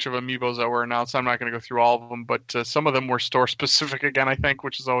there were a bunch of amiibos that were announced. I'm not going to go through all of them, but some of them were store specific again, I think,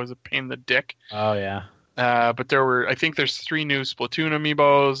 which is always a pain in the dick. Oh yeah. But I think there's 3 new Splatoon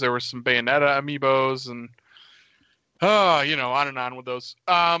amiibos. There were some Bayonetta amiibos, and on and on with those.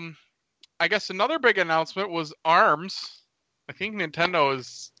 I guess another big announcement was ARMS. I think Nintendo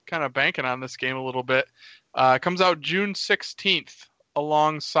is kind of banking on this game a little bit. It comes out June 16th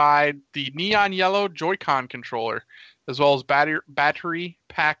alongside the neon yellow Joy-Con controller, as well as battery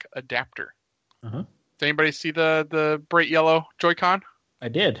pack adapter. Uh-huh. Did anybody see the bright yellow Joy-Con? I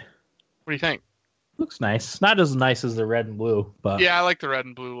did. What do you think? Looks nice. Not as nice as the red and blue, but Yeah, I like the red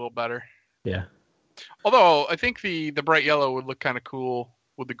and blue a little better. yeah. Although I think the bright yellow would look kind of cool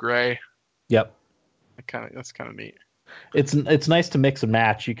with the gray. Yep. That's kind of neat. It's nice to mix and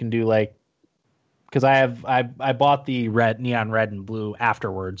match. You can do like, because I bought the neon red and blue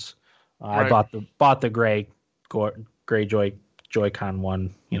afterwards. Right. I bought the gray Joy-Con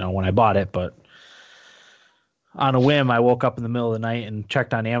one, when I bought it, but on a whim I woke up in the middle of the night and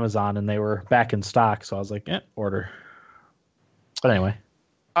checked on Amazon and they were back in stock, so I was like, order. But anyway.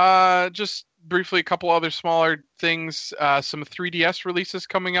 Just briefly, a couple other smaller things. Some 3DS releases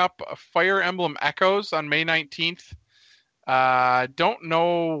coming up. Fire Emblem Echoes on May 19th. Don't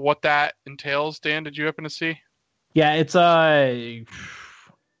know what that entails. Dan, did you happen to see? Yeah, it's I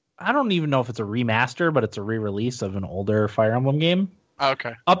don't even know if it's a remaster, but it's a re-release of an older Fire Emblem game.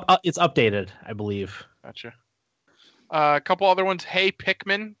 Okay. It's updated, I believe. Gotcha. A couple other ones. Hey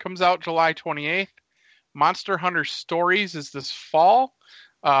Pikmin comes out July 28th. Monster Hunter Stories is this fall,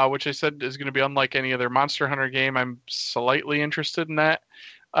 which I said is going to be unlike any other Monster Hunter game. I'm slightly interested in that.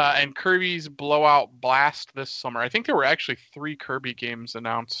 And Kirby's Blowout Blast this summer. I think there were actually 3 Kirby games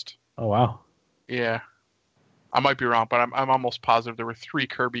announced. Oh wow. Yeah. I might be wrong, but I'm almost positive there were 3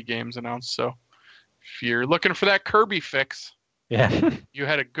 Kirby games announced. So if you're looking for that Kirby fix, Yeah. you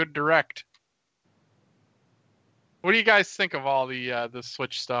had a good direct. What do you guys think of all the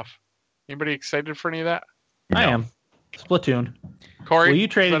Switch stuff? Anybody excited for any of that? I am. Splatoon. Corey, Well, you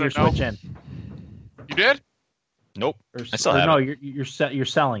traded your let it Switch in. You did? Nope. Or, I still or have no, it. you're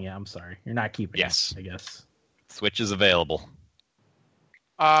selling it. I'm sorry. You're not keeping Yes. it, I guess. Switch is available.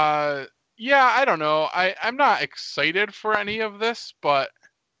 Yeah, I don't know. I'm not excited for any of this, but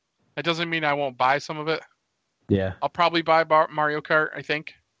it doesn't mean I won't buy some of it. Yeah. I'll probably buy Mario Kart, I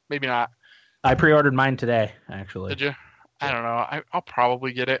think. Maybe not. I pre-ordered mine today, actually. Did you? I don't know. I'll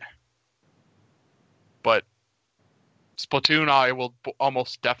probably get it. But Splatoon I will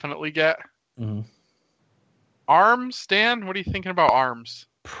almost definitely get. Mm-hmm. ARMS, Dan? What are you thinking about ARMS?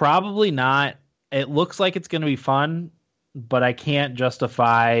 Probably not it looks like it's going to be fun, but I can't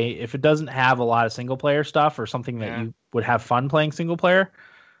justify if it doesn't have a lot of single player stuff or something that you would have fun playing single player.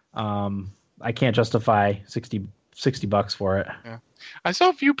 I can't justify $60 for it. Yeah. I saw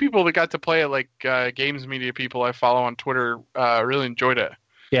a few people that got to play it, like games media people I follow on Twitter, really enjoyed it.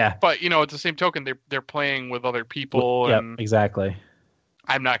 Yeah. But, at the same token, they're playing with other people. Yep, and exactly.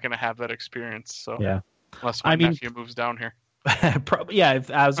 I'm not going to have that experience. So yeah. Unless my nephew moves down here. Probably, yeah.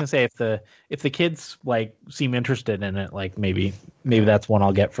 I was gonna say if the kids like seem interested in it, like maybe that's one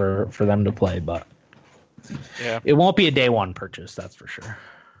I'll get for them to play, but it won't be a day one purchase, that's for sure.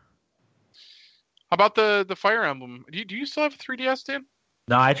 How about the Fire Emblem? Do you still have a 3DS, Dan?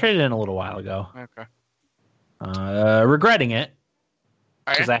 No, I traded in a little while ago. Okay. Regretting it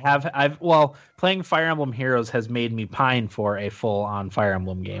because playing Fire Emblem Heroes has made me pine for a full on Fire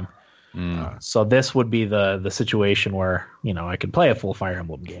Emblem game. So this would be the situation where I could play a full Fire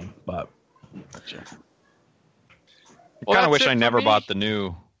Emblem game, but I kind of wish I never bought the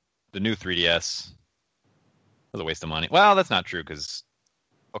new 3DS. It was a waste of money. Well, that's not true because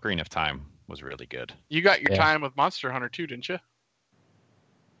Ocarina of Time was really good. You got your time with Monster Hunter too, didn't you?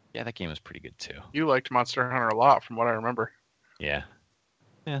 Yeah, that game was pretty good too. You liked Monster Hunter a lot, from what I remember. Yeah.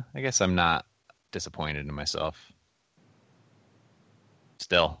 I guess I'm not disappointed in myself.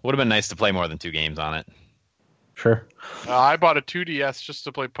 Still, would have been nice to play more than 2 games on it. Sure. I bought a 2DS just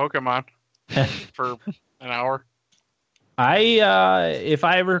to play Pokemon for an hour. If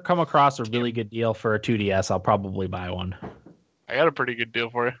I ever come across a really good deal for a 2DS, I'll probably buy one. I got a pretty good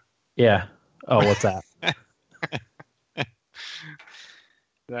deal for you. Yeah. Oh, what's that? I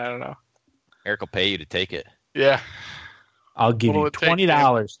don't know. Eric will pay you to take it. Yeah. I'll give you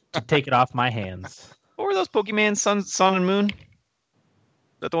 $20 to take it off my hands. What were those Pokemon Sun and Moon? Is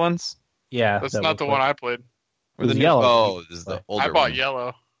that the ones? Yeah. That's not the one I played. Or the yellow. Oh, this is the older one. I bought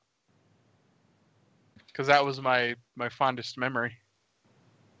yellow. Because that was my fondest memory.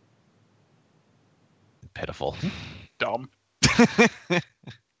 Pitiful. Dumb.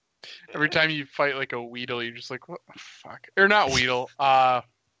 Every time you fight like a Weedle, you're just like, what the fuck? Or not Weedle.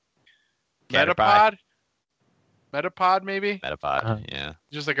 Metapod? Metapod, maybe? Metapod, yeah.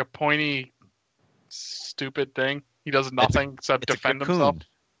 Just like a pointy, stupid thing. He does nothing except defend himself.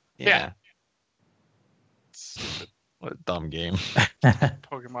 Yeah. Stupid. What a dumb game.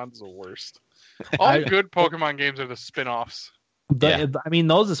 Pokemon's the worst. All good Pokemon games are the spin-offs. I mean,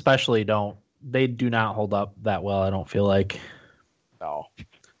 those especially they do not hold up that well, I don't feel like. No.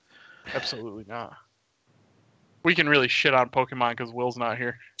 Absolutely not. We can really shit on Pokemon because Will's not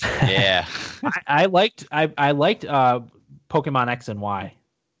here. Yeah. I liked Pokemon X and Y.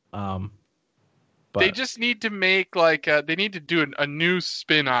 But they just need to make they need to do a new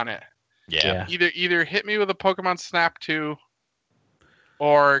spin on it. Yeah. Either hit me with a Pokemon Snap 2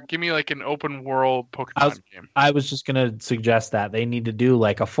 or give me like an open world Pokemon game. I was just going to suggest that they need to do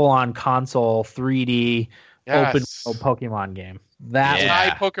like a full on console 3D open world Pokemon game.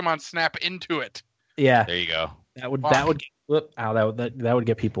 Tie Pokemon Snap into it. Yeah. There you go. That would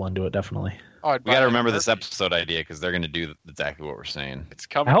get people into it, definitely. Oh, we got to remember this episode idea because they're going to do exactly what we're saying. It's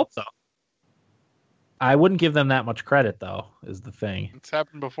coming. I hope so. I wouldn't give them that much credit, though, is the thing. It's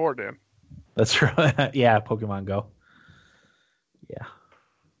happened before, Dan. That's right. Yeah, Pokemon Go.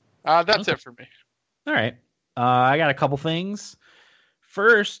 Yeah. That's it for me. All right. I got a couple things.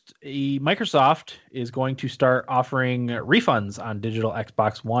 First, Microsoft is going to start offering refunds on digital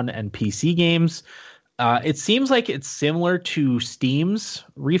Xbox One and PC games. It seems like it's similar to Steam's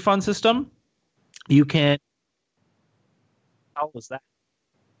refund system. You can... How was that?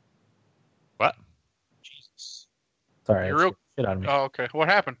 What? Jesus. Sorry. Shit out of me. Oh, okay. What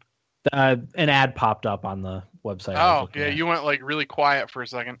happened? An ad popped up on the website. Oh, yeah. You went like really quiet for a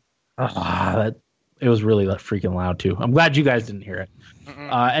second. It was really freaking loud too. I'm glad you guys didn't hear it.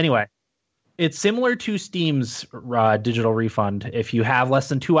 Anyway, it's similar to Steam's digital refund. If you have less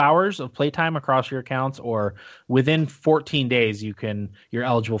than 2 hours of playtime across your accounts, or within 14 days, you're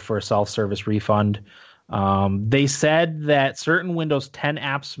eligible for a self-service refund. They said that certain Windows 10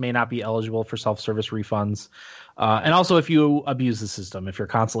 apps may not be eligible for self-service refunds. And also, if you abuse the system, if you're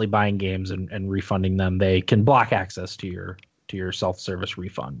constantly buying games and refunding them, they can block access to your self-service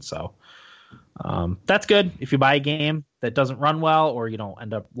refund. So that's good. If you buy a game that doesn't run well or you don't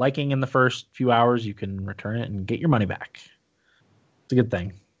end up liking in the first few hours, you can return it and get your money back. It's a good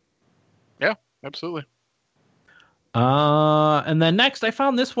thing. Yeah, absolutely. And then next, I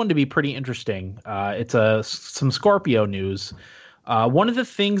found this one to be pretty interesting. It's some Scorpio news. One of the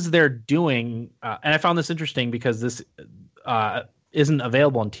things they're doing, and I found this interesting because this isn't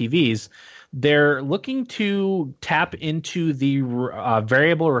available on TVs. They're looking to tap into the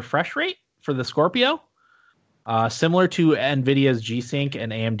variable refresh rate for the Scorpio, similar to NVIDIA's G-Sync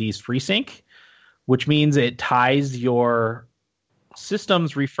and AMD's FreeSync, which means it ties your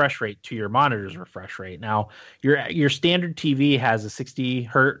system's refresh rate to your monitor's refresh rate. Now, your standard TV has a 60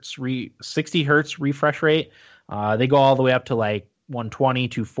 hertz refresh rate. They go all the way up to like 120,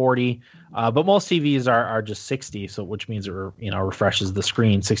 240, but most TVs are just 60, so which means it refreshes the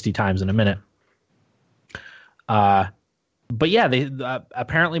screen 60 times in a minute. But yeah,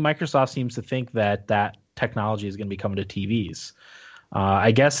 apparently Microsoft seems to think that technology is going to be coming to TVs.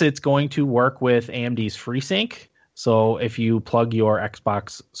 I guess it's going to work with AMD's FreeSync. So if you plug your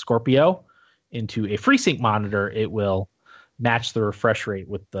Xbox Scorpio into a FreeSync monitor, it will match the refresh rate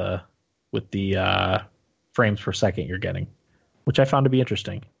with the frames per second you're getting, which I found to be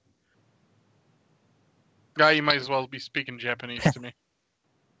interesting. Guy, you might as well be speaking Japanese to me.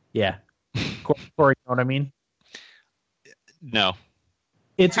 Yeah, Corey, you know what I mean? No.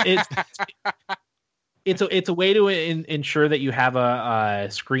 It's a way to ensure that you have a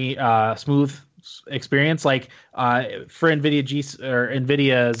screen smooth experience, like for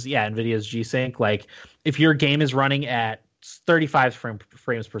NVIDIA's G-Sync. Like if your game is running at 35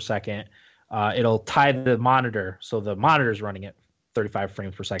 frames per second, it'll tie the monitor, so the monitor is running at 35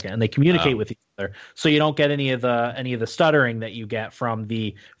 frames per second, and they communicate with each other, so you don't get any of the stuttering that you get from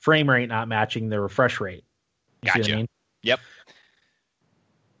the frame rate not matching the refresh rate. Gotcha. What I mean? Yep.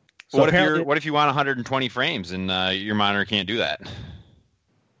 So what if you want 120 frames and your monitor can't do that?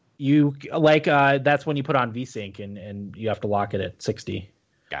 You that's when you put on VSync and you have to lock it at 60.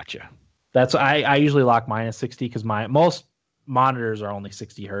 Gotcha. That's I usually lock mine at 60 because most monitors are only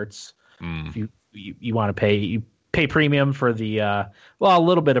 60 hertz. If you want to pay premium for the a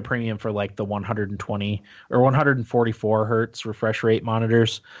little bit of premium for like the 120 or 144 hertz refresh rate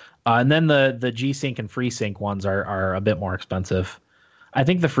monitors, and then the G-Sync and FreeSync ones are a bit more expensive. I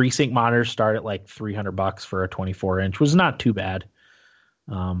think the FreeSync monitors start at like $300 for a 24-inch, which is not too bad.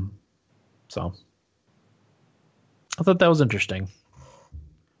 So I thought that was interesting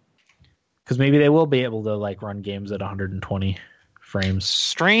because maybe they will be able to like run games at 120 frames.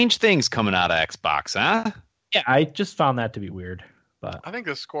 Strange things coming out of Xbox, huh? Yeah, I just found that to be weird. But I think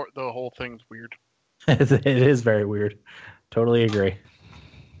the whole thing's weird. It is very weird. Totally agree.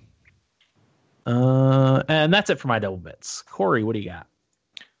 And that's it for my double bits. Corey, what do you got?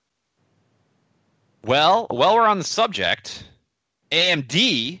 Well, while we're on the subject,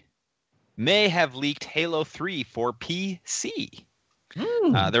 AMD may have leaked Halo 3 for PC.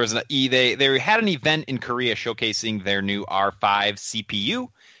 There was they had an event in Korea showcasing their new R5 CPU,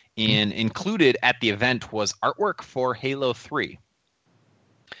 and included at the event was artwork for Halo 3.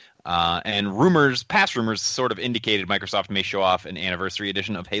 And past rumors sort of indicated Microsoft may show off an anniversary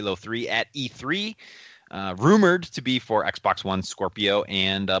edition of Halo 3 at E3, rumored to be for Xbox One Scorpio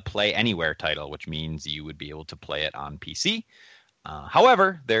and a Play Anywhere title, which means you would be able to play it on PC.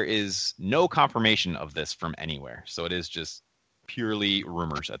 However, there is no confirmation of this from anywhere, so it is just purely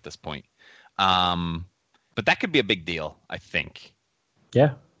rumors at this point. But that could be a big deal, I think.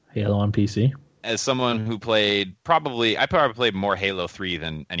 Yeah, Halo on PC. As someone who I probably played more Halo 3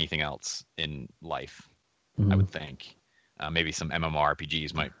 than anything else in life, I would think. Maybe some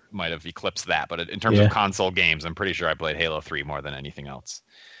MMORPGs might have eclipsed that, but in terms of console games, I'm pretty sure I played Halo 3 more than anything else.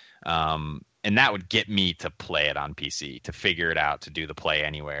 And that would get me to play it on PC, to figure it out, to do the Play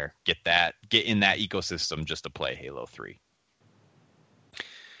Anywhere, get in that ecosystem just to play Halo 3.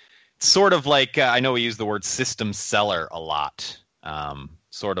 Sort of like, I know we use the word system seller a lot,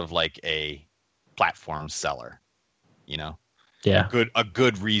 sort of like a platform seller, you know? Yeah. A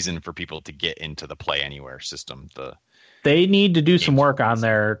good reason for people to get into the Play Anywhere system. They need to do some work on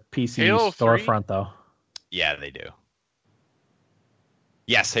their PC Halo storefront, though. Yeah, they do.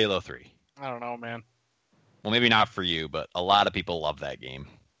 Yes, Halo 3. I don't know, man. Well, maybe not for you, but a lot of people love that game.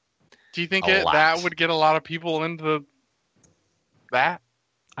 Do you think that would get a lot of people into that?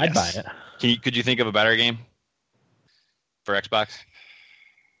 I'd buy it. Could you think of a better game for Xbox?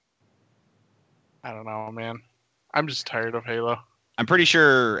 I don't know, man. I'm just tired of Halo. I'm pretty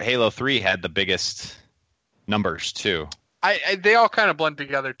sure Halo 3 had the biggest numbers, too. They all kind of blend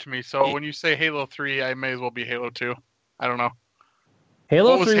together to me, so when you say Halo 3, I may as well be Halo 2. I don't know.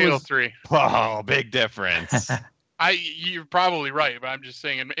 Halo what 3 was Halo 3? Oh, big difference. You're probably right, but I'm just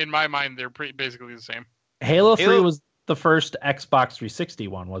saying, in my mind, they're basically the same. Halo 3 was the first Xbox 360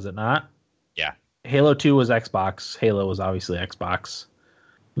 one, was it not? Yeah. Halo 2 was Xbox. Halo was obviously Xbox.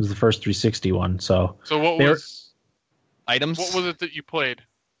 It was the first 360 one. So what was items? What was it that you played?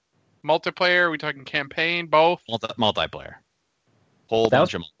 Multiplayer? Are we talking campaign? Both? Multiplayer. Whole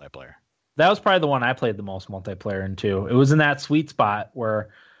bunch of multiplayer. That was probably the one I played the most multiplayer in too. It was in that sweet spot where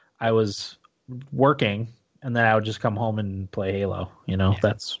I was working, and then I would just come home and play Halo. You know,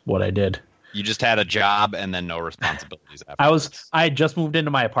 that's what I did. You just had a job and then no responsibilities after. I had just moved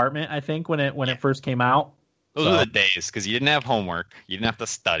into my apartment, I think, when it first came out. Those were the days, because you didn't have homework. You didn't have to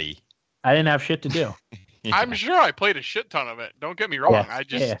study. I didn't have shit to do. Yeah. I'm sure I played a shit ton of it. Don't get me wrong. Yeah. I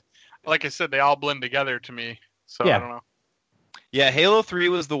just, like I said, they all blend together to me. So I don't know. Yeah, Halo 3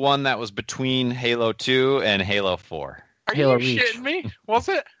 was the one that was between Halo 2 and Halo 4. Are Halo you Reach. shitting me? Was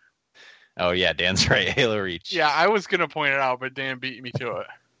it? Oh, yeah, Dan's right. Halo Reach. Yeah, I was going to point it out, but Dan beat me to it.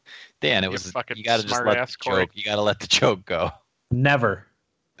 Dan, you got to just let the joke. You got to let the joke go. Never.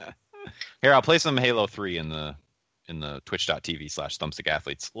 Here, I'll play some Halo 3 in the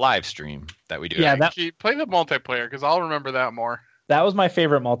twitch.tv/thumbstickathletes live stream that we do. Yeah, play the multiplayer, because I'll remember that more. That was my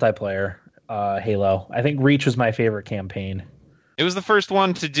favorite multiplayer, Halo. I think Reach was my favorite campaign. It was the first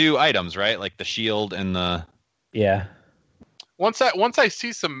one to do items, right? Like the shield and the... Yeah. Once I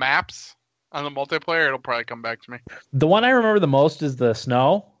see some maps on the multiplayer, it'll probably come back to me. The one I remember the most is the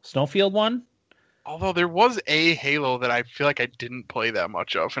Snowfield one. Although there was a Halo that I feel like I didn't play that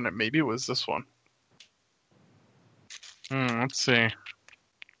much of, and maybe it was this one. Let's see.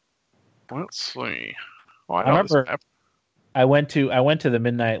 Well, I remember I went to the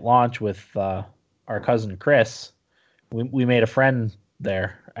midnight launch with our cousin Chris. We made a friend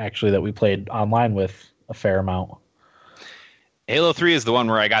there, actually, that we played online with a fair amount. Halo 3 is the one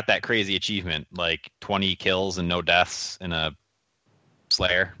where I got that crazy achievement, like 20 kills and no deaths in a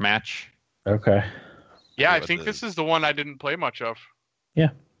Slayer match. Okay. Yeah, I think this is the one I didn't play much of.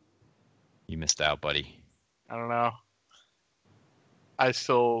 Yeah. You missed out, buddy. I don't know. I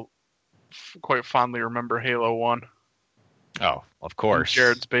still quite fondly remember Halo 1. Oh, of course. In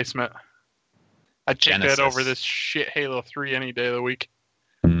Jared's basement. I'd take Genesis. that over this shit Halo 3 any day of the week.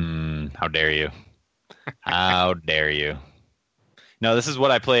 How dare you? How dare you? No, this is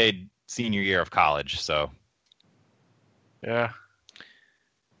what I played senior year of college, so. Yeah.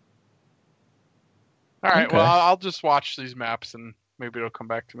 All right, Okay. well, I'll just watch these maps and maybe it'll come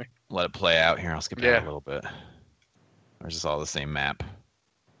back to me. Let it play out here. I'll skip ahead a little bit. Or is this all the same map?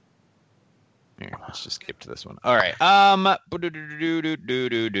 Here, let's just skip to this one. All right. That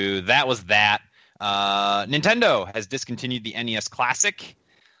was that. Nintendo has discontinued the NES Classic.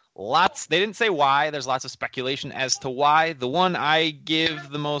 They didn't say why. There's lots of speculation as to why. The one I give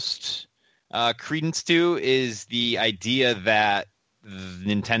the most credence to is the idea that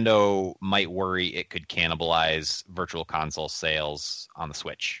Nintendo might worry it could cannibalize Virtual Console sales on the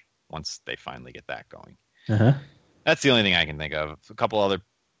Switch once they finally get that going. Uh-huh. That's the only thing I can think of. A couple other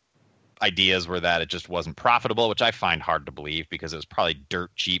ideas were that it just wasn't profitable, which I find hard to believe because it was probably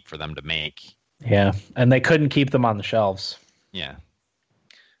dirt cheap for them to make. Yeah, and they couldn't keep them on the shelves. Yeah.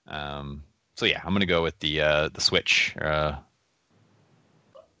 So yeah, I'm gonna go with the Switch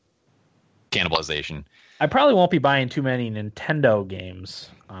cannibalization. I probably won't be buying too many Nintendo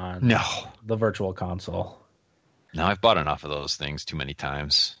games on the Virtual Console. No, I've bought enough of those things too many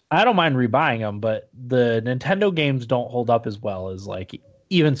times. I don't mind rebuying them, but the Nintendo games don't hold up as well as like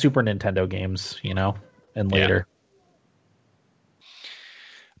even Super Nintendo games, and later.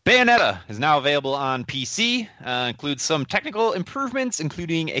 Bayonetta is now available on PC. Includes some technical improvements,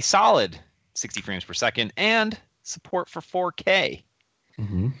 including a solid 60 frames per second and support for 4K,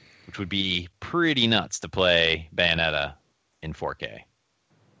 which would be pretty nuts to play Bayonetta in 4K.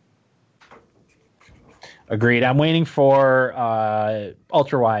 Agreed. I'm waiting for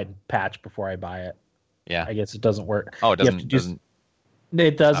ultra wide patch before I buy it. Yeah, I guess it doesn't work. Oh, it doesn't.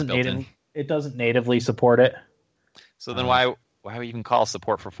 It doesn't natively support it. So then why even call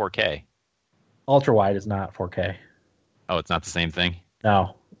support for 4K? Ultra wide is not 4K. Oh, it's not the same thing?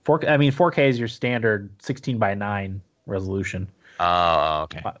 No. 4K is your standard 16 by 9 resolution. Oh,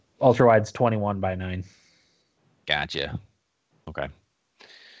 okay. Ultra wide's 21 by 9. Gotcha. Okay.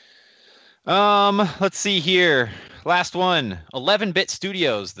 Let's see here. Last one. 11-Bit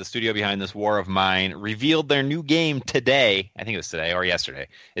Studios, the studio behind this War of Mine, revealed their new game today. I think it was today or yesterday.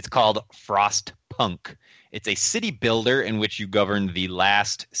 It's called Frostpunk. It's a city builder in which you govern the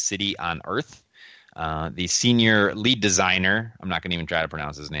last city on Earth. The senior lead designer, I'm not going to even try to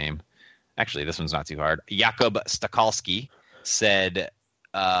pronounce his name. Actually, this one's not too hard. Jakub Stakalski said,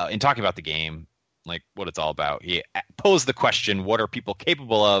 in talking about the game, like what it's all about, he posed the question, what are people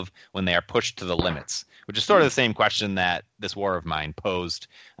capable of when they are pushed to the limits? Which is sort of the same question that this War of Mine posed,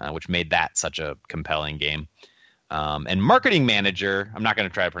 which made that such a compelling game. And marketing manager, I'm not going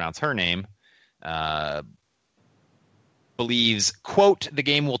to try to pronounce her name, believes, quote, the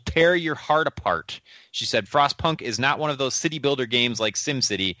game will tear your heart apart. She said, Frostpunk is not one of those city builder games like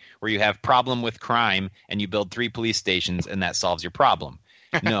SimCity where you have problem with crime and you build 3 police stations and that solves your problem.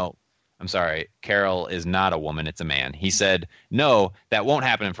 No, I'm sorry. Carol is not a woman. It's a man. He said, no, that won't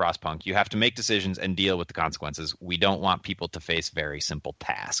happen in Frostpunk. You have to make decisions and deal with the consequences. We don't want people to face very simple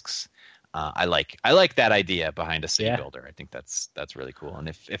tasks. I like that idea behind a city builder. I think that's really cool. And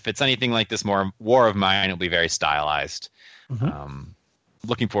if it's anything like this more War of Mine, it'll be very stylized. Mm-hmm.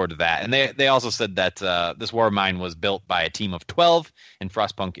 Looking forward to that. And they also said that this War of Mine was built by a team of 12, and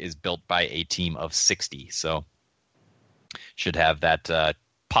Frostpunk is built by a team of 60. So should have that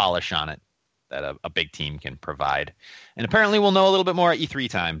polish on it that a big team can provide. And apparently we'll know a little bit more at E3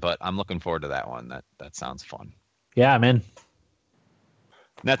 time, but I'm looking forward to that one. That sounds fun. Yeah, I'm in.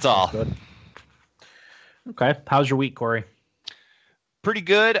 That's all. Good. Okay. How's your week, Corey? Pretty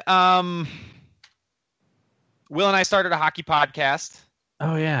good. Will and I started a hockey podcast.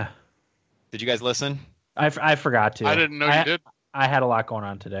 Oh, yeah. Did you guys listen? I forgot to. I didn't know you did. I had a lot going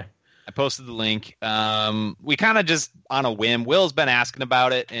on today. I posted the link. We kind of just on a whim. Will's been asking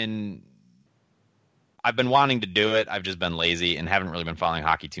about it, and I've been wanting to do it. I've just been lazy and haven't really been following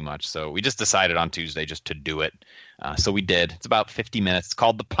hockey too much. So we just decided on Tuesday just to do it. So we did. It's about 50 minutes. It's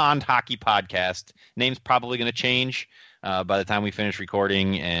called the Pond Hockey Podcast. Name's probably going to change by the time we finish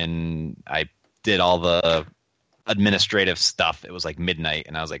recording. And I did all the administrative stuff. It was like midnight,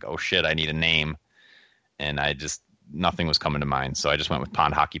 and I was like, oh, shit, I need a name. And nothing was coming to mind. So I just went with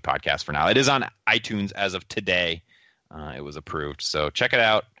Pond Hockey Podcast for now. It is on iTunes as of today. It was approved. So check it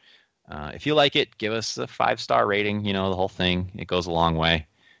out. If you like it, give us a 5-star rating, the whole thing. It goes a long way.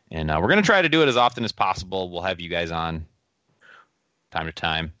 And we're going to try to do it as often as possible. We'll have you guys on time to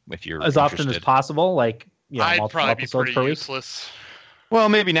time if you're as interested. Often as possible, like I'd probably be pretty useless. Well,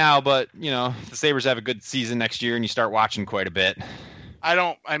 maybe now, but if the Sabres have a good season next year and you start watching quite a bit. I'd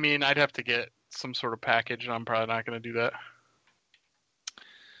have to get some sort of package, and I'm probably not going to do that.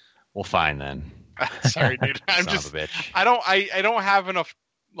 Well, fine then. Sorry, dude. I'm just a bitch. I don't have enough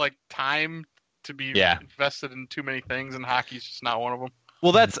time to be invested in too many things, and hockey's just not one of them.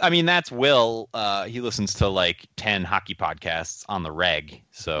 Well, that's Will. He listens to like 10 hockey podcasts on the reg,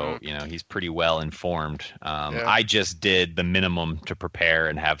 so he's pretty well informed. I just did the minimum to prepare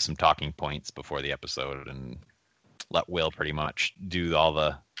and have some talking points before the episode, and let Will pretty much do all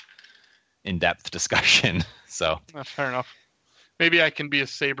the in-depth discussion. So that's fair enough. Maybe I can be a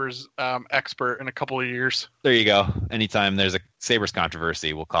Sabres expert in a couple of years. There you go. Anytime there's a Sabres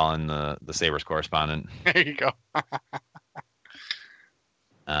controversy, we'll call in the Sabres correspondent. There you go.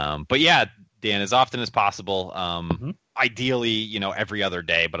 But yeah, Dan, as often as possible. Ideally, every other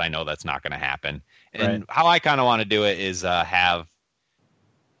day, but I know that's not going to happen. And how I kind of want to do it is have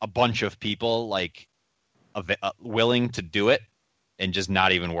a bunch of people willing to do it, and just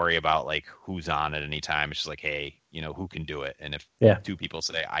not even worry about like who's on at any time. It's just like, hey, who can do it? And if 2 people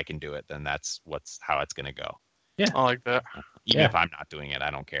say I can do it, then that's how it's going to go. Yeah, I like that. Even if I'm not doing it, I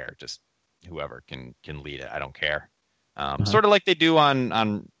don't care. Just whoever can lead it, I don't care. Sort of like they do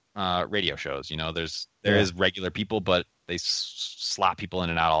on radio shows. There is regular people, but they slot people in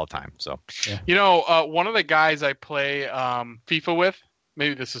and out all the time. So one of the guys I play FIFA with,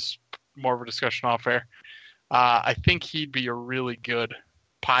 maybe this is more of a discussion off air. I think he'd be a really good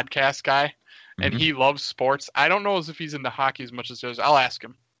podcast guy, and he loves sports. I don't know if he's into hockey as much as he does. I'll ask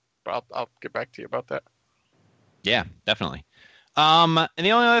him, but I'll get back to you about that. Yeah, definitely. And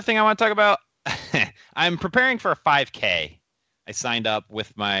the only other thing I want to talk about, I'm preparing for a 5K. I signed up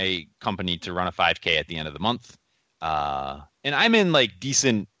with my company to run a 5K at the end of the month. And I'm in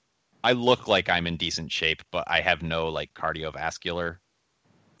I look like I'm in decent shape, but I have no cardiovascular.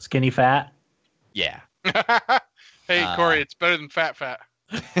 Skinny fat? Yeah. Hey, Corey, it's better than fat.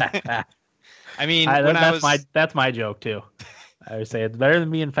 I mean, that's my joke too. I would say it's better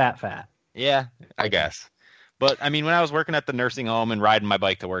than being fat. Yeah, I guess. But I mean, when I was working at the nursing home and riding my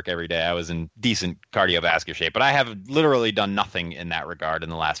bike to work every day, I was in decent cardiovascular shape. But I have literally done nothing in that regard in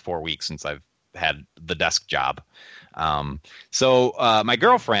the last 4 weeks since I've had the desk job. So my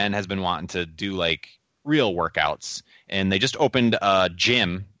girlfriend has been wanting to do real workouts, and they just opened a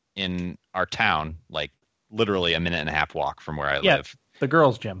gym in our town, literally a 1.5-minute walk from where I live. The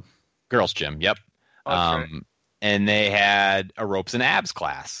girls' gym. Girls' gym, yep. Right. And they had a ropes and abs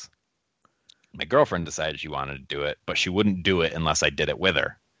class. My girlfriend decided she wanted to do it, but she wouldn't do it unless I did it with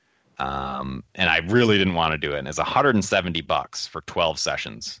her. And I really didn't want to do it. And it's $170 for 12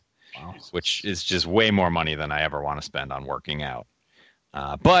 sessions, which is just way more money than I ever want to spend on working out.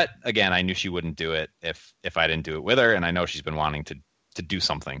 But again, I knew she wouldn't do it if I didn't do it with her. And I know she's been wanting to do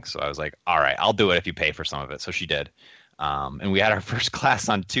something. So I was like, all right, I'll do it if you pay for some of it. So she did. And we had our first class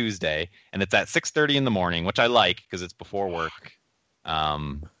on Tuesday, and it's at 6:30 in the morning, which I like because it's before work.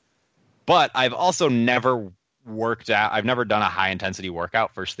 But I've also never worked out. I've never done a high intensity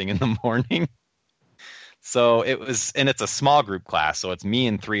workout first thing in the morning. So it was, and it's a small group class, so it's me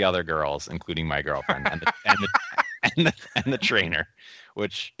and 3 other girls, including my girlfriend and the trainer,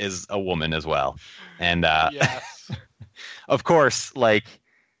 which is a woman as well. And yes, of course, like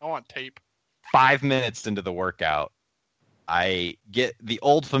I want tape. 5 minutes into the workout, I get the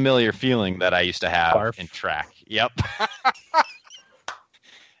old familiar feeling that I used to have Barf. in track. Yep.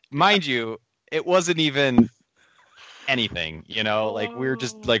 Mind you, it wasn't even anything, like we were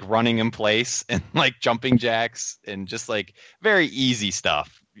just like running in place and like jumping jacks and just like very easy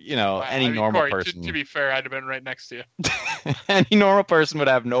stuff. Any normal Corey, person. To be fair, I'd have been right next to you. Any normal person would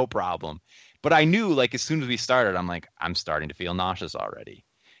have no problem. But I knew, like, as soon as we started, I'm like, I'm starting to feel nauseous already.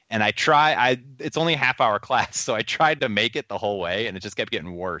 And it's only a half-hour class, so I tried to make it the whole way, and it just kept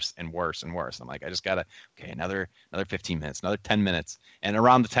getting worse and worse and worse. I'm like, I just gotta, another 15 minutes, another 10 minutes. And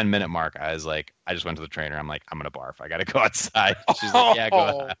around the 10-minute mark, I was like, I just went to the trainer. I'm like, I'm gonna barf. I gotta go outside. She's like, yeah,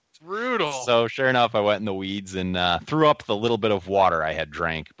 go ahead. Brutal. So sure enough, I went in the weeds and threw up the little bit of water I had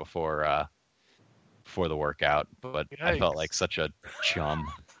drank before the workout. But Yikes. I felt like such a chum.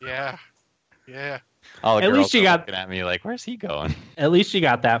 Yeah. All the At girls least you were got- looking at me like, where's he going? At least you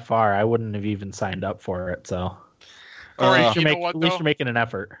got that far. I wouldn't have even signed up for it. So All right, at you know least what, you're though? making an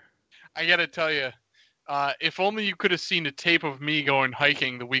effort. I gotta tell you, if only you could have seen a tape of me going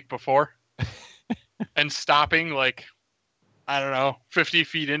hiking the week before and stopping like, I don't know, 50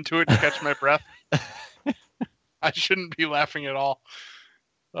 feet into it to catch my breath. I shouldn't be laughing at all.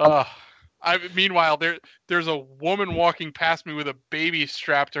 Meanwhile, there's a woman walking past me with a baby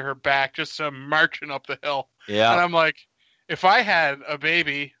strapped to her back, just marching up the hill. Yeah. And I'm like, if I had a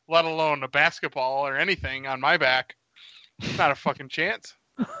baby, let alone a basketball or anything on my back, not a fucking chance.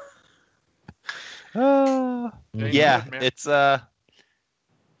 Yeah, Good, man. it's I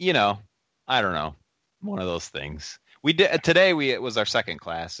don't know, one of those things. We did today. It was our second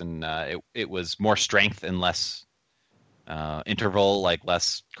class, and it was more strength and less interval, like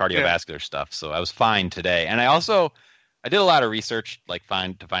less cardiovascular stuff. So I was fine today, and I did a lot of research, like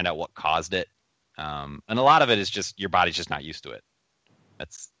to find out what caused it, and a lot of it is just your body's just not used to it.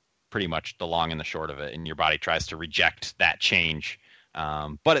 That's pretty much the long and the short of it, and your body tries to reject that change.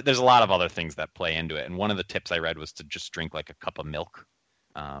 But there's a lot of other things that play into it. And one of the tips I read was to just drink like a cup of milk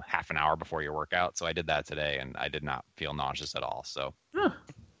half an hour before your workout. So I did that today, and I did not feel nauseous at all. So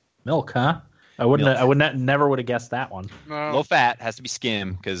Milk, huh? Never would have guessed that one. No. low fat has to be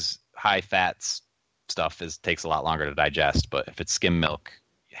skim because high fats stuff takes a lot longer to digest. But if it's skim milk,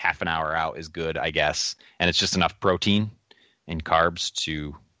 half an hour out is good, I guess. And it's just enough protein and carbs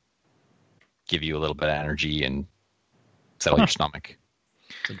to give you a little bit of energy and settle your stomach.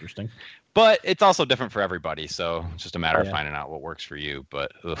 It's interesting. But it's also different for everybody, so it's just a matter of finding out what works for you.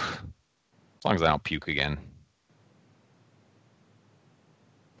 But as long as I don't puke again.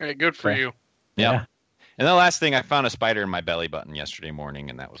 Hey, good for you. Yeah. And the last thing, I found a spider in my belly button yesterday morning,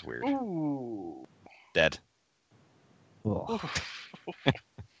 and that was weird. Ooh. Dead. Ugh.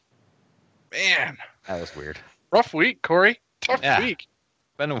 Man. That was weird. Rough week, Corey. Tough Yeah. week.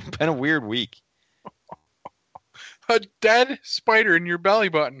 Been a weird week. A dead spider in your belly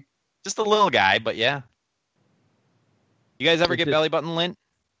button. Just a little guy, but yeah. You guys ever It get did- belly button lint?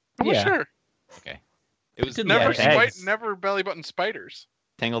 Oh, Yeah. sure. Okay. It was did Never, Yeah, eggs. never belly button spiders.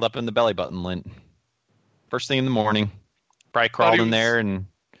 tangled up in the belly button lint. First thing in the morning. Probably crawled in there and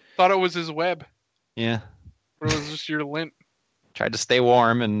Thought it was his web, yeah, but it was just your lint. tried to stay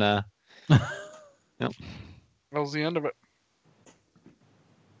warm and That was the end of it.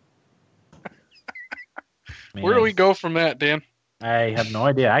 Where do we go from that, Dan? I have no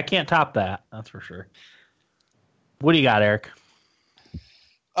idea. I can't top that. That's for sure. What do you got, Eric?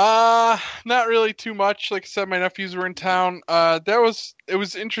 Not really too much. Like I said, my nephews were in town. It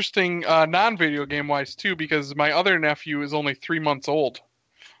was interesting, non-video game wise too, because my other nephew is only 3 months old.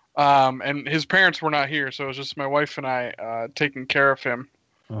 And his parents were not here, so it was just my wife and I, taking care of him.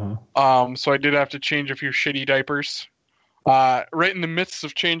 Uh-huh. So I did have to change a few shitty diapers. Right in the midst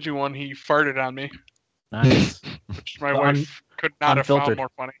of changing one, he farted on me, Nice. which my The wife could not have found unfiltered.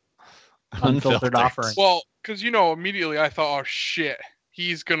 more funny. Unfiltered offering. Well, because immediately I thought, oh shit,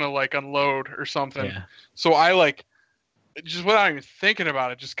 he's gonna like unload or something. Yeah. So I just without even thinking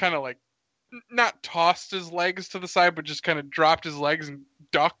about it, just kind of not tossed his legs to the side, but just kind of dropped his legs and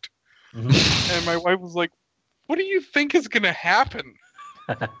ducked. Mhm. And my wife was like, "What do you think is gonna happen?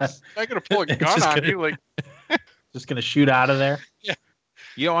 I'm not gonna pull a It's gun just on gonna- you, like." Just gonna shoot out of there.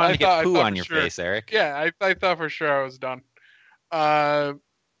 you don't want I to get thought poo for on your sure. face, Eric. Yeah, I thought for sure I was done.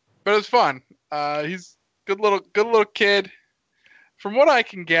 But it was fun. He's good little kid. From what I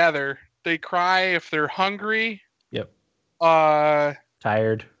can gather, They cry if they're hungry. Yep.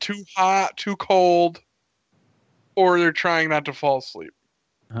 Tired. Too hot, too cold, or they're trying not to fall asleep.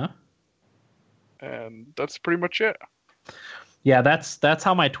 Huh? And that's pretty much it. Yeah, that's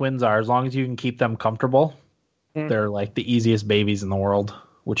how my twins are. As long as you can keep them comfortable, they're like the easiest babies in the world,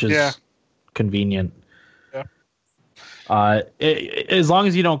 which is convenient. Yeah. As long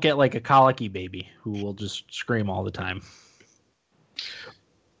as you don't get like a colicky baby who will just scream all the time.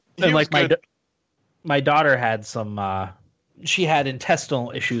 And like my daughter had some she had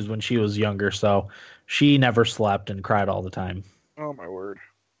intestinal issues when she was younger, so she never slept and cried all the time. Oh my word.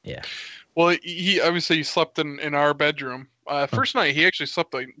 Yeah. Well, he obviously slept in our bedroom. First night he actually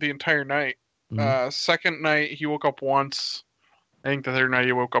slept the entire night. Second night he woke up once. I think the third night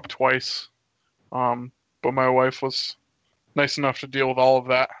he woke up twice. But my wife was nice enough to deal with all of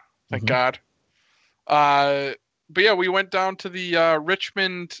that. Thank God. But yeah, we went down to the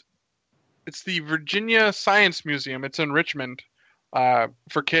Richmond. It's the Virginia Science Museum. It's in Richmond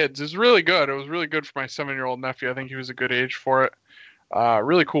for kids. It's really good. It was really good for my 7-year-old nephew. I think he was a good age for it.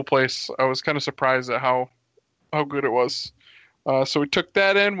 Really cool place. I was kind of surprised at how good it was. So we took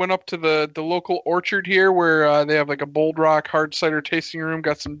that in, went up to the local orchard here where they have like a Bold Rock hard cider tasting room,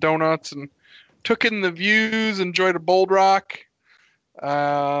 got some donuts, and took in the views, enjoyed a Bold Rock.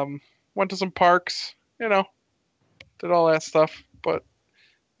 Went to some parks, did all that stuff. But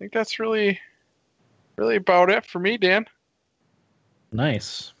I think that's really, really about it for me, Dan.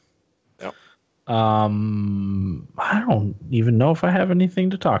 Nice. Yep. I don't even know if I have anything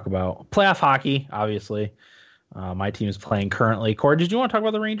to talk about. Playoff hockey, obviously. My team is playing currently. Corey, did you want to talk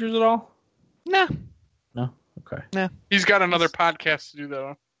about the Rangers at all? No. No? Okay. No. He's got another podcast to do that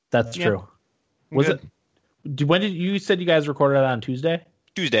on. That's true. Was it? When did you said you guys recorded that on Tuesday?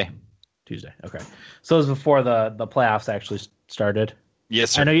 Tuesday. Okay. So it was before the playoffs actually started.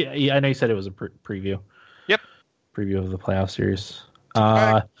 Yes, sir. I know you said it was a preview. Yep. Preview of the playoff series.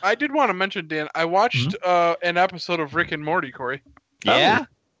 I did want to mention, Dan, I watched an episode of Rick and Morty, Corey. Yeah? Oh.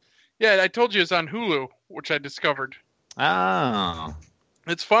 Yeah, I told you it's on Hulu, which I discovered. Oh.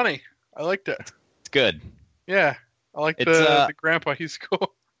 It's funny. I liked it. It's good. Yeah. I like the grandpa. He's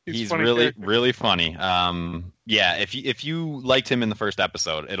cool. He's really, really funny. Yeah, if you liked him in the first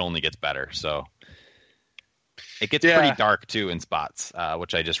episode, it only gets better. So it gets pretty dark too in spots,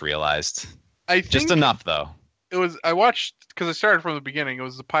 which I just realized. I think just enough though. I watched because I started from the beginning. It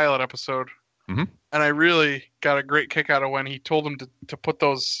was the pilot episode, and I really got a great kick out of when he told him to put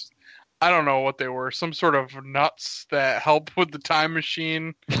those. I don't know what they were, some sort of nuts that help with the time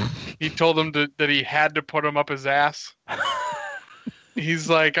machine. He told him that he had to put them up his ass. He's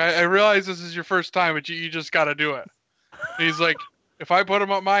like, I realize this is your first time, but you just got to do it. And he's like, if I put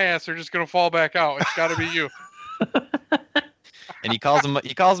them up my ass, they're just gonna fall back out. It's got to be you. And he calls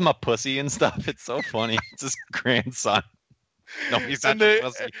him a pussy and stuff. It's so funny. It's his grandson. No, he's not a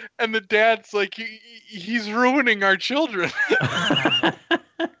pussy. And the dad's like, he's ruining our children.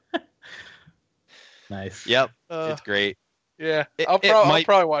 Nice. Yep. It's great. Yeah. I'll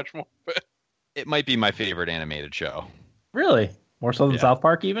probably watch more. But it might be my favorite animated show. Really? More so than South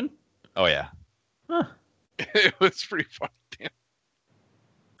Park even? Oh, yeah. Huh. It was pretty fun, Dan.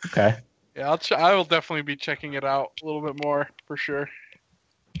 Okay. Yeah, I will definitely be checking it out a little bit more for sure.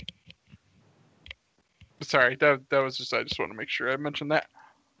 Sorry, that was I just want to make sure I mentioned that.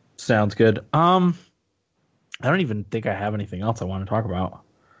 Sounds good. I don't even think I have anything else I want to talk about.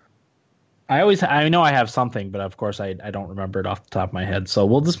 I know I have something, but of course I don't remember it off the top of my head. So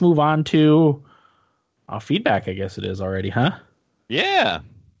we'll just move on to feedback, I guess it is already, huh? Yeah.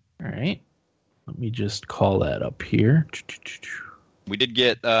 All right. Let me just call that up here. We did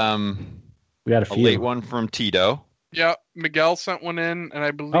get we got a late one from Tito. Yeah, Miguel sent one in, and I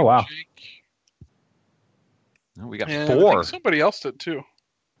believe Jake. Oh, we got 4. I think somebody else did too.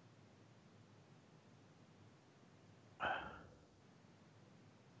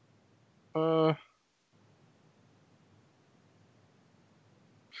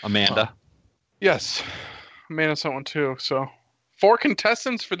 Amanda. Yes, Amanda sent one too. So 4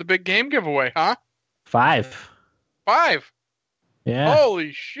 contestants for the big game giveaway, huh? 5. 5. Yeah.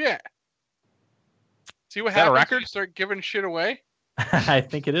 Holy shit! See what happens when you start giving shit away? I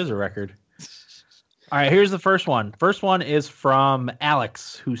think it is a record. All right, here's the first one. First one is from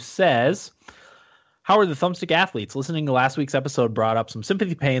Alex, who says, How are the Thumbstick athletes? Listening to last week's episode brought up some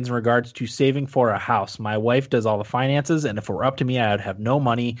sympathy pains in regards to saving for a house. My wife does all the finances, and if it were up to me, I would have no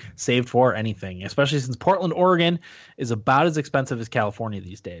money saved for anything, especially since Portland, Oregon is about as expensive as California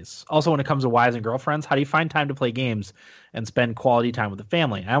these days. Also, when it comes to wives and girlfriends, how do you find time to play games and spend quality time with the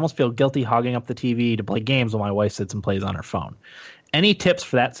family? I almost feel guilty hogging up the TV to play games while my wife sits and plays on her phone. Any tips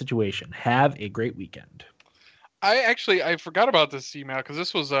for that situation? Have a great weekend. I forgot about this email because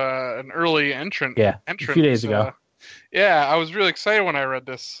this was an early entrance. A few days ago. I was really excited when I read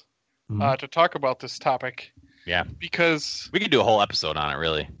this to talk about this topic. Yeah, because we could do a whole episode on it.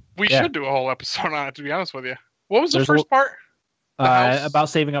 Really, we should do a whole episode on it. To be honest with you, what was the first part? About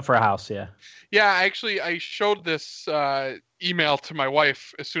saving up for a house. Yeah. Yeah, I showed this email to my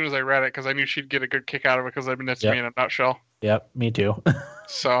wife as soon as I read it because I knew she'd get a good kick out of it because I mean that's me in a nutshell. Yep, me too.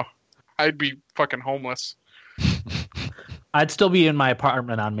 So I'd be fucking homeless. I'd still be in my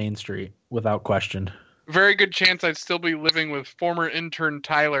apartment on Main Street without question. Very good chance I'd still be living with former intern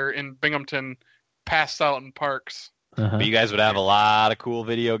Tyler in Binghamton, passed out in parks. But you guys would have a lot of cool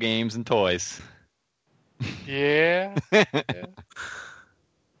video games and toys. Yeah.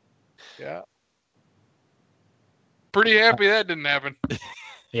 Yeah. Pretty happy that didn't happen.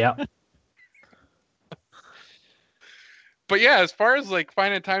 Yeah. But yeah, as far as like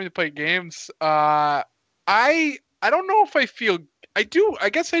finding time to play games, I don't know if I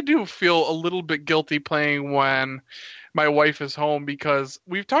guess I do feel a little bit guilty playing when my wife is home because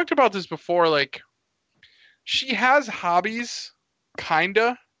we've talked about this before. Like, she has hobbies,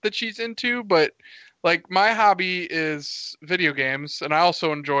 kinda, that she's into, but like my hobby is video games, and I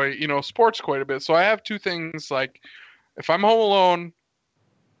also enjoy, sports quite a bit. So I have two things. Like, if I'm home alone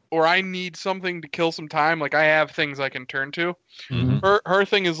or I need something to kill some time, like I have things I can turn to. Mm-hmm. Her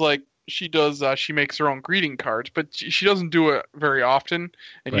thing is like, she makes her own greeting cards, but she doesn't do it very often.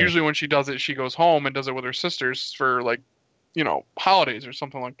 And usually when she does it, she goes home and does it with her sisters for like, holidays or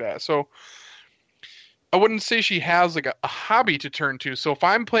something like that. So I wouldn't say she has like a hobby to turn to. So if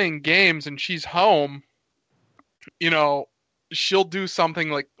I'm playing games and she's home, she'll do something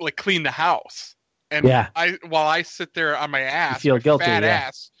like clean the house. And while I sit there on my ass, you feel guilty,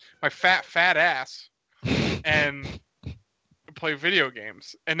 my fat ass, and play video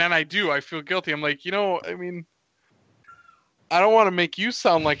games. And then I feel guilty. I'm like, I don't want to make you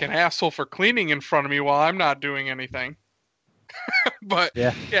sound like an asshole for cleaning in front of me while I'm not doing anything. But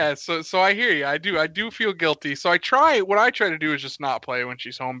so I hear you. I do feel guilty. So what I try to do is just not play when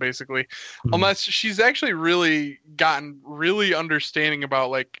she's home, basically. Mm-hmm. Unless she's actually really gotten really understanding about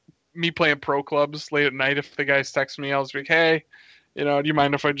like me playing pro clubs late at night. If the guys text me, I'll just be like, hey, do you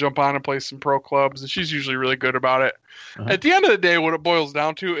mind if I jump on and play some pro clubs? And she's usually really good about it. At the end of the day, what it boils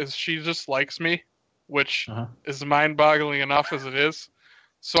down to is she just likes me, which is mind-boggling enough as it is.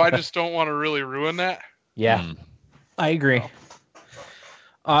 So I just don't want to really ruin that. Yeah, I agree.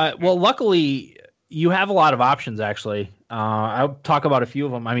 Well, luckily, you have a lot of options, actually. I'll talk about a few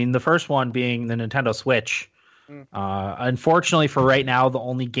of them. I mean, the first one being the Nintendo Switch. Unfortunately, for right now, the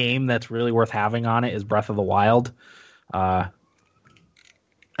only game that's really worth having on it is Breath of the Wild.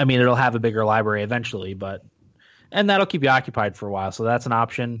 I mean, it'll have a bigger library eventually, and that'll keep you occupied for a while. So that's an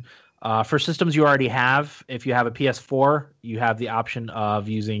option. For systems you already have, if you have a PS4, you have the option of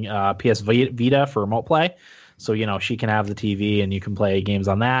using PS Vita for remote play. So, she can have the TV and you can play games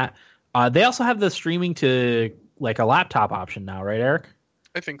on that. They also have the streaming to like a laptop option now, right, Eric?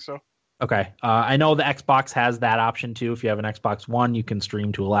 I think so. Okay. I know the Xbox has that option too. If you have an Xbox One, you can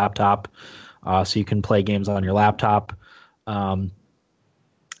stream to a laptop. So you can play games on your laptop.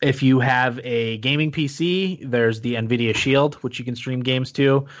 If you have a gaming PC, there's the NVIDIA Shield, which you can stream games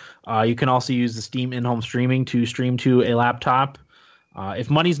to. You can also use the Steam in-home streaming to stream to a laptop. If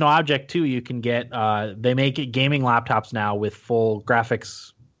money's no object, too, you can get they make gaming laptops now with full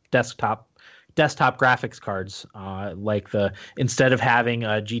graphics desktop graphics cards. Instead of having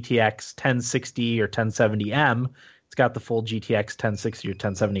a GTX 1060 or 1070M, it's got the full GTX 1060 or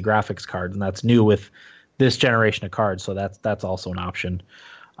 1070 graphics card, and that's new with this generation of cards. So that's also an option.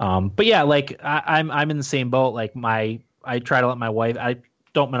 But yeah, like I'm in the same boat. Like I try to let my wife. I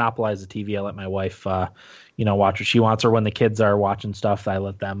don't monopolize the TV. I let my wife, watch what she wants, or when the kids are watching stuff, I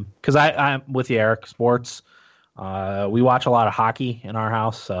let them. Because I'm with you, Eric. Sports. We watch a lot of hockey in our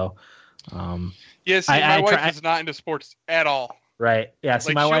house. So. My wife is not into sports at all. Right. Yeah.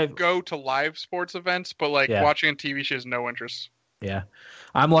 See, my wife go to live sports events, but watching on TV, she has no interest. Yeah,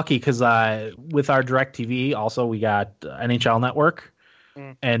 I'm lucky because with our DirecTV, also we got NHL Network.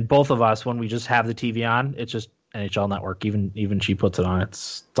 And both of us, when we just have the TV on, it's just NHL Network. Even she puts it on.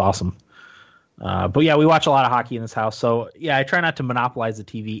 It's awesome. But yeah, we watch a lot of hockey in this house. So yeah, I try not to monopolize the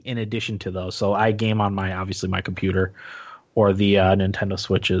TV in addition to those. So I game on obviously my computer, or the Nintendo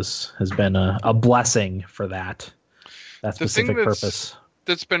Switch has been a blessing for that specific purpose.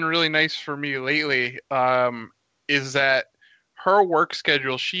 That's been really nice for me lately is that her work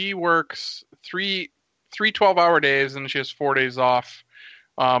schedule, she works three 12-hour days and she has 4 days off,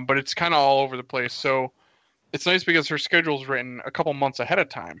 but it's kind of all over the place. So it's nice because her schedule's written a couple months ahead of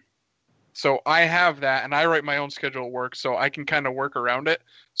time. So I have that, and I write my own schedule at work, so I can kind of work around it.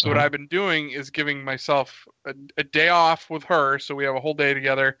 So what I've been doing is giving myself a day off with her, so we have a whole day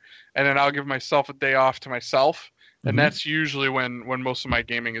together, and then I'll give myself a day off to myself, and that's usually when most of my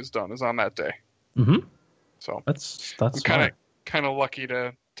gaming is done, is on that day. Mm-hmm. So that's I'm kind of lucky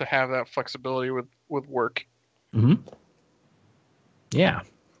to have that flexibility with work. Mm-hmm. Yeah.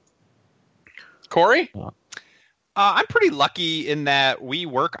 Corey? I'm pretty lucky in that we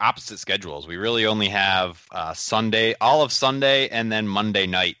work opposite schedules. We really only have Sunday, all of Sunday, and then Monday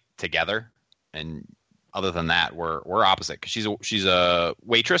night together. And other than that, we're opposite because she's a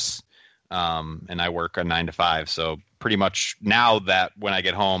waitress, and I work a 9 to 5. So pretty much now that when I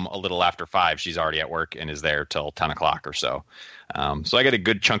get home a little after 5, she's already at work and is there till 10 o'clock or so. So I get a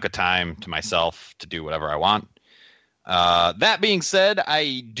good chunk of time to myself to do whatever I want. That being said,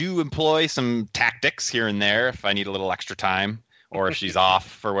 I do employ some tactics here and there if I need a little extra time or if she's off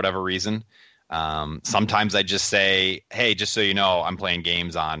for whatever reason. Sometimes I just say, hey, just so you know, I'm playing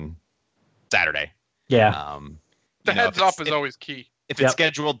games on Saturday. Yeah. The heads up is always key. If it's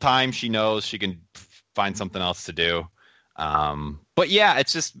scheduled time, she knows she can find something else to do. But yeah,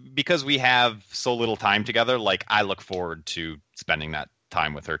 it's just because we have so little time together, like I look forward to spending that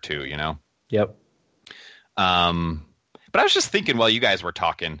time with her too, you know? Yep. But I was just thinking while you guys were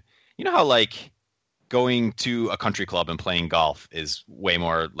talking, you know how like going to a country club and playing golf is way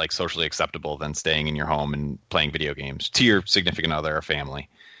more like socially acceptable than staying in your home and playing video games to your significant other or family.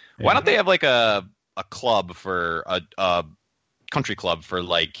 Yeah. Why don't they have like a club for a country club for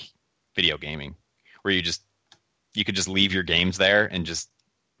like video gaming where you could just leave your games there and just,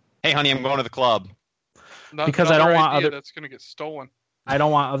 hey honey, I'm going to the club. Because I don't want that's going to get stolen. I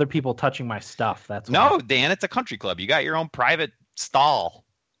don't want other people touching my stuff. That's why. No, Dan, it's a country club. You got your own private stall.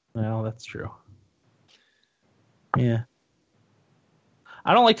 Well, that's true. Yeah.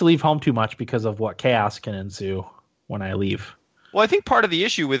 I don't like to leave home too much because of what chaos can ensue when I leave. Well, I think part of the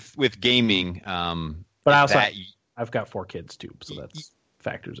issue with gaming, but I also I've got 4 kids too, so that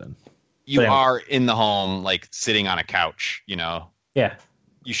factors in. You are in the home, like sitting on a couch, you know. Yeah.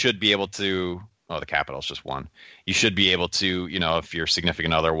 You should be able to. Oh, the capital's just 1. You should be able to, you know, if your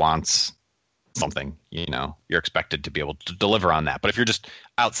significant other wants something, you know, you're expected to be able to deliver on that. But if you're just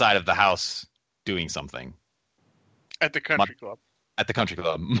outside of the house doing something. At the country club. At the country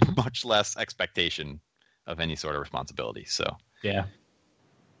club, much less expectation of any sort of responsibility. So. Yeah.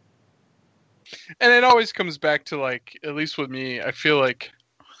 And it always comes back to, like, at least with me, I feel like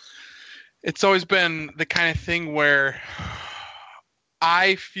it's always been the kind of thing where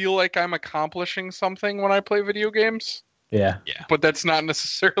I feel like I'm accomplishing something when I play video games. Yeah. But that's not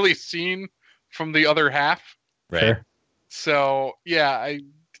necessarily seen from the other half. Right. Sure. So, yeah,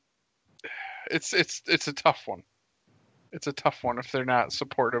 it's a tough one. It's a tough one if they're not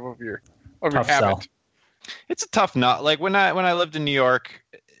supportive of your habit. Sell. It's a tough nut. Like when I lived in New York,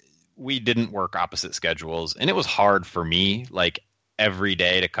 we didn't work opposite schedules, and it was hard for me, like every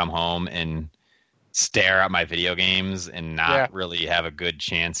day, to come home and stare at my video games and not really have a good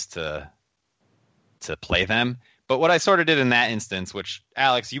chance to play them. But what I sort of did in that instance, which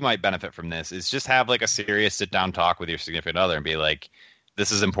Alex, you might benefit from this, is just have like a serious sit down talk with your significant other and be like,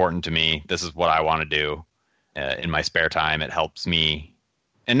 this is important to me. This is what I want to do in my spare time. It helps me,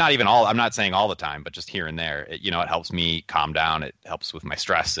 and not even I'm not saying all the time, but just here and there, it helps me calm down. It helps with my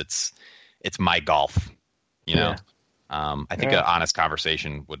stress. It's my golf, you know? I think an honest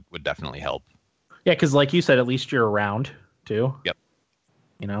conversation would definitely help. Yeah, because like you said, at least you're around too. Yep.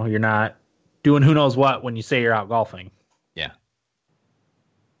 You know, you're not doing who knows what when you say you're out golfing. Yeah.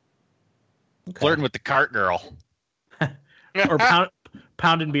 Okay. Flirting with the cart girl. Or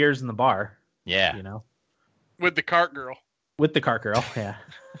pounding beers in the bar. Yeah. You know. With the cart girl. With the cart girl, yeah.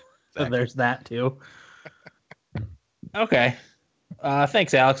 So there's that too. Okay.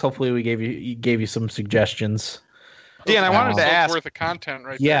 Thanks, Alex. Hopefully we gave you some suggestions. Dan, I wanted to ask. Worth of content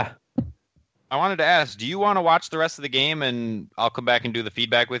right there. there. I wanted to ask, do you want to watch the rest of the game and I'll come back and do the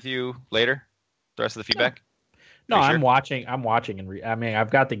feedback with you later? The rest of the feedback? No, I'm watching and I've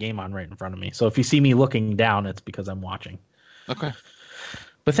got the game on right in front of me. So if you see me looking down, it's because I'm watching. Okay.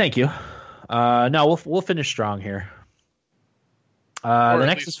 But thank you. No, we'll finish strong here. The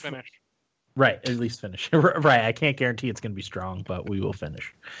next is finished. Right, at least finish. Right, I can't guarantee it's going to be strong, but we will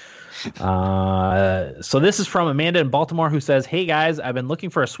finish. So this is from Amanda in Baltimore, who says, "Hey guys, I've been looking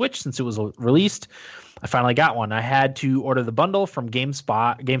for a Switch since it was released. I finally got one. I had to order the bundle from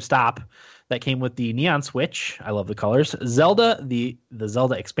GameStop that came with the Neon Switch. I love the colors. Zelda, the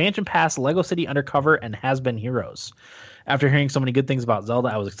Zelda expansion pass, Lego City Undercover, and Has-Been Heroes. After hearing so many good things about Zelda,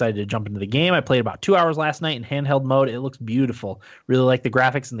 I was excited to jump into the game. I played about 2 hours last night in handheld mode. It looks beautiful. Really like the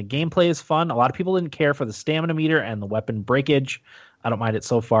graphics and the gameplay is fun. A lot of people didn't care for the stamina meter and the weapon breakage. I don't mind it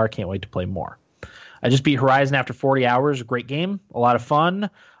so far. Can't wait to play more. I just beat Horizon after 40 hours. Great game. A lot of fun.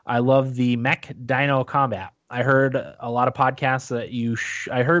 I love the mech dino combat. I heard a lot of podcasts that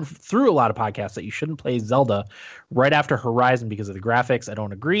I heard through a lot of podcasts that you shouldn't play Zelda right after Horizon because of the graphics. I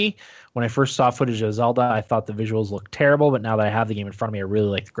don't agree. When I first saw footage of Zelda, I thought the visuals looked terrible, but now that I have the game in front of me, I really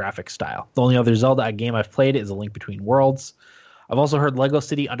like the graphic style. The only other Zelda game I've played is A Link Between Worlds. I've also heard Lego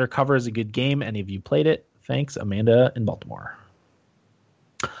City Undercover is a good game. Any of you played it? Thanks, Amanda in Baltimore.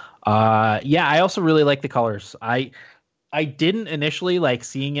 Yeah, I also really like the colors. I didn't initially like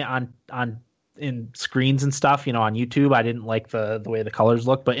seeing it on in screens and stuff, on YouTube. I didn't like the way the colors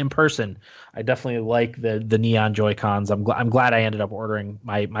look, but in person, I definitely like the neon Joy-Cons. I'm glad I ended up ordering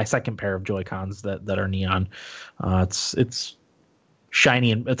my second pair of Joy-Cons that are neon. It's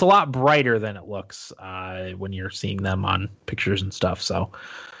shiny and it's a lot brighter than it looks when you're seeing them on pictures and stuff. So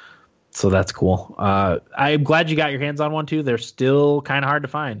that's cool. I'm glad you got your hands on one too. They're still kind of hard to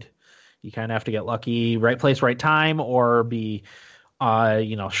find. You kind of have to get lucky, right place, right time, or be,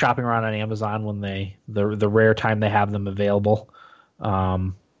 shopping around on Amazon when the rare time they have them available.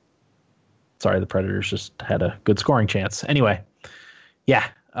 Sorry, the Predators just had a good scoring chance. Anyway, yeah.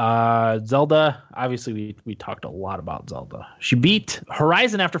 Zelda, obviously we talked a lot about Zelda. She beat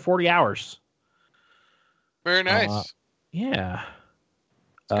Horizon after 40 hours. Very nice. Yeah.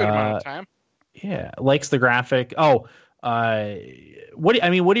 It's a good amount of time. Yeah. Likes the graphic. Oh, what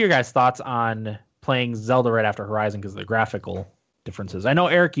are your guys' thoughts on playing Zelda right after Horizon because of the graphical differences? I know,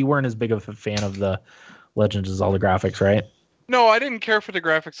 Eric, you weren't as big of a fan of the Legend of Zelda graphics, right? No, I didn't care for the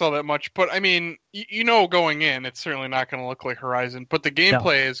graphics all that much, but I mean, going in, it's certainly not going to look like Horizon, but the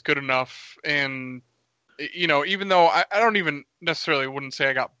gameplay is good enough, and even though I don't even necessarily wouldn't say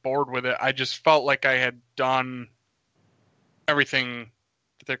I got bored with it, I just felt like I had done everything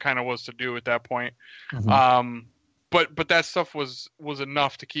that there kind of was to do at that point. Mm-hmm. But that stuff was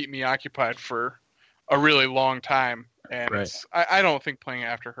enough to keep me occupied for a really long time, and right. I don't think playing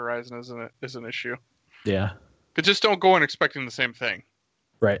after Horizon is an issue. Yeah. But just don't go in expecting the same thing.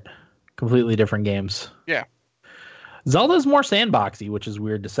 Right. Completely different games. Yeah. Zelda's more sandboxy, which is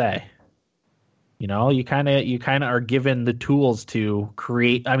weird to say. You kind of are given the tools to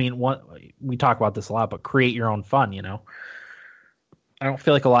create. I mean, we talk about this a lot, but create your own fun. I don't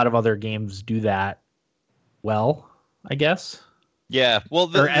feel like a lot of other games do that well, I guess. Yeah. Well,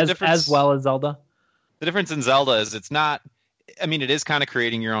 as well as Zelda. The difference in Zelda is it's not. I mean, it is kind of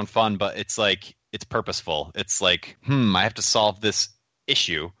creating your own fun, but it's like it's purposeful. It's like, I have to solve this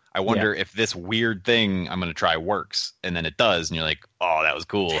issue. I wonder if this weird thing I'm going to try works, and then it does, and you're like, oh, that was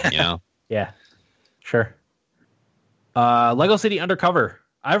cool, Yeah, sure. Lego City Undercover.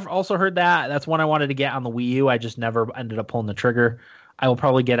 I've also heard that. That's one I wanted to get on the Wii U. I just never ended up pulling the trigger. I will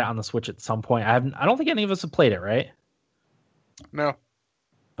probably get it on the Switch at some point. I don't think any of us have played it, right? No.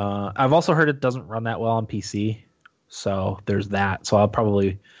 I've also heard it doesn't run that well on PC, so there's that. So I'll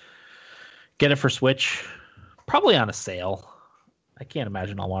probably get it for Switch, probably on a sale. I can't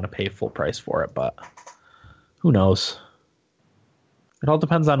imagine I'll want to pay full price for it, but who knows? It all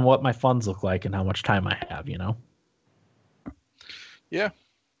depends on what my funds look like and how much time I have, Yeah.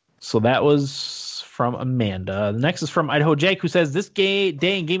 So that was from Amanda. The next is from Idaho Jake, who says, this day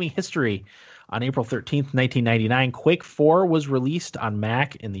in gaming history. On April 13th, 1999, Quake 4 was released on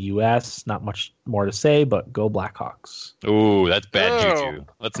Mac in the U.S. Not much more to say, but go Blackhawks. Ooh, that's bad juju.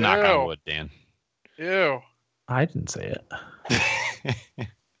 Let's knock on wood, Dan. Ew. I didn't say it.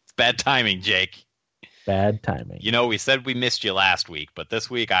 It's bad timing, Jake. Bad timing. We said we missed you last week, but this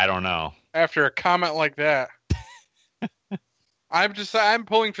week, I don't know. After a comment like that. I'm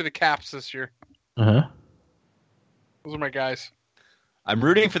pulling for the Caps this year. Uh-huh. Those are my guys. I'm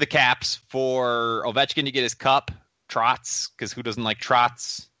rooting for the Caps for Ovechkin to get his cup, Trotz, because who doesn't like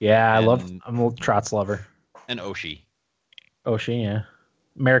Trotz? Yeah, I'm a little Trotz lover. And Oshie. Oshie, yeah.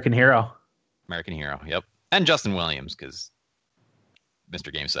 American hero. Yep. And Justin Williams, because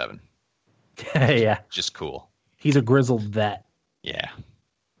Mr. Game 7. Yeah. Just cool. He's a grizzled vet. Yeah.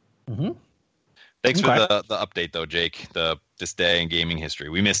 Mm-hmm. Thanks for the update, though, Jake. This day in gaming history.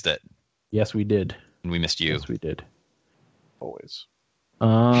 We missed it. Yes, we did. And we missed you. Yes, we did. Always.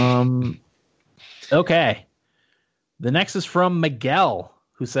 Okay. The next is from Miguel,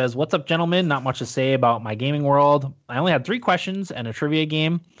 who says, "What's up, gentlemen? Not much to say about my gaming world. I only have 3 questions and a trivia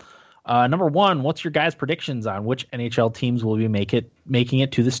game. Number 1, what's your guys' predictions on which NHL teams will be making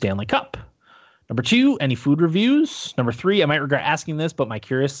it to the Stanley Cup? Number 2, any food reviews? Number 3, I might regret asking this, but my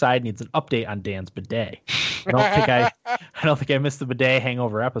curious side needs an update on Dan's bidet. I don't think I missed the bidet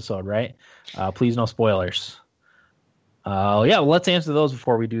hangover episode, right? Please, no spoilers. Yeah, well, let's answer those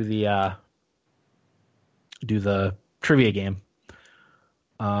before we do the trivia game.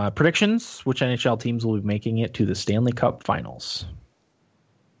 Predictions: which NHL teams will be making it to the Stanley Cup Finals?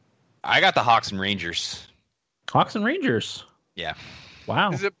 I got the Hawks and Rangers. Hawks and Rangers. Yeah.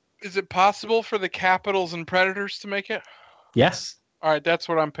 Wow. Is it possible for the Capitals and Predators to make it? Yes. All right, that's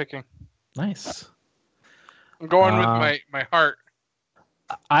what I'm picking. Nice. I'm going with my heart.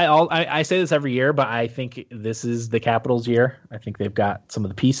 I say this every year, but I think this is the Capitals' year. I think they've got some of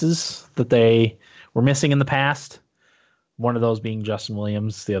the pieces that they were missing in the past. One of those being Justin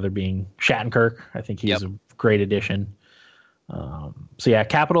Williams, the other being Shattenkirk. I think he's a great addition. So yeah,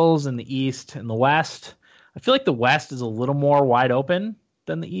 Capitals in the East. In the West, I feel like the West is a little more wide open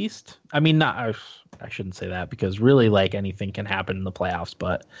than the East. I mean, I shouldn't say that because really, like, anything can happen in the playoffs,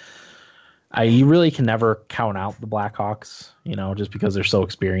 but you really can never count out the Blackhawks, just because they're so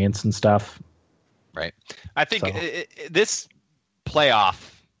experienced and stuff. Right. I think this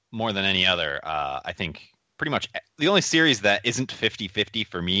playoff, more than any other, I think pretty much the only series that isn't 50-50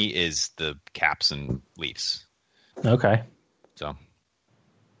 for me is the Caps and Leafs. Okay. So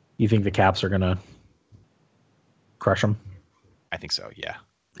you think the Caps are going to crush them? I think so, yeah.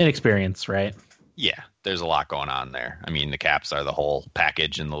 Inexperience, right? Yeah, there's a lot going on there. I mean, the Caps are the whole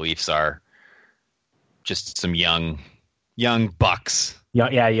package, and the Leafs are just some young bucks.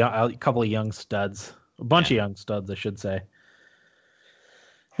 Yeah, a couple of young studs. A bunch of young studs, I should say.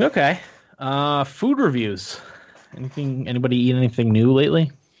 Okay. Food reviews. Anybody eat anything new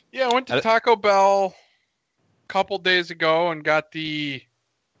lately? Yeah, I went to Taco Bell a couple days ago and got the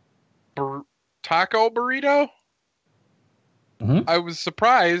taco burrito. Mm-hmm. I was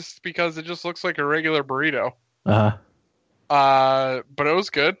surprised because it just looks like a regular burrito. Uh-huh. But it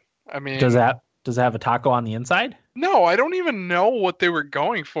was good. I mean, does it have a taco on the inside? No, I don't even know what they were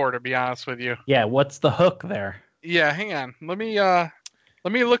going for, to be honest with you. Yeah, what's the hook there? Yeah, hang on. Let me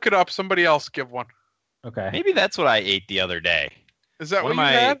look it up. Somebody else give one. Okay. Maybe that's what I ate the other day. Is that what you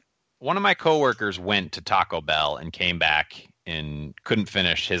had? One of my coworkers went to Taco Bell and came back and couldn't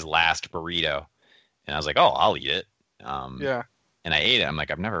finish his last burrito. And I was like, "Oh, I'll eat it." Yeah. And I ate it. I'm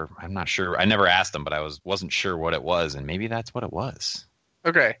like, I'm not sure. I never asked him, but I wasn't sure what it was, and maybe that's what it was.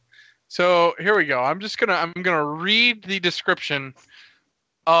 Okay. So here we go. I'm gonna read the description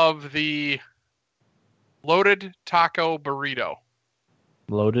of the loaded taco burrito.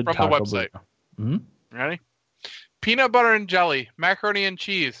 Loaded from taco the website. Mm-hmm. Ready? Peanut butter and jelly, macaroni and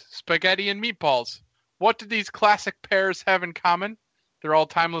cheese, spaghetti and meatballs. What do these classic pairs have in common? They're all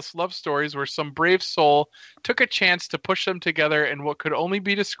timeless love stories where some brave soul took a chance to push them together in what could only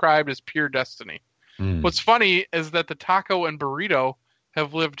be described as pure destiny. Mm. What's funny is that the taco and burrito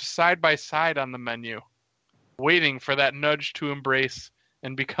have lived side by side on the menu, waiting for that nudge to embrace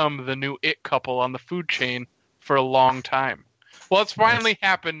and become the new it couple on the food chain for a long time. Well, it's finally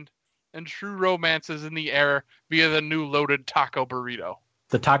happened, and true romance is in the air via the new loaded taco burrito.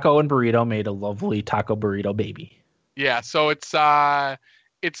 The taco and burrito made a lovely taco burrito baby. Yeah, so it's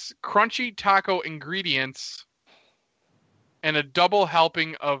crunchy taco ingredients and a double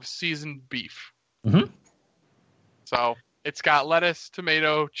helping of seasoned beef. Mm-hmm. So it's got lettuce,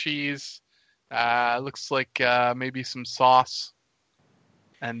 tomato, cheese. Looks like maybe some sauce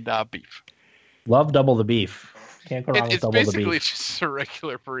and beef. Love double the beef. Can't go wrong with double the beef. It's basically just a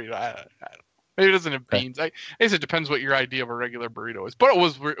regular burrito. I don't know. Maybe it doesn't have beans. I guess it depends what your idea of a regular burrito is. But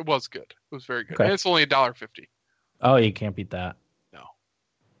it was good. It was very good. Okay. And it's only $1.50. Oh, you can't beat that. No.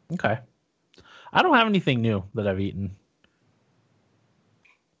 Okay. I don't have anything new that I've eaten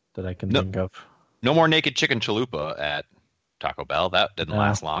that I can think of. No more naked chicken chalupa at Taco Bell. That didn't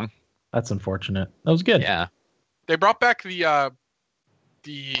last long. That's unfortunate. That was good. Yeah. They brought back the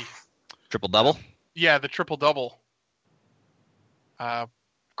triple double. Yeah, the triple double.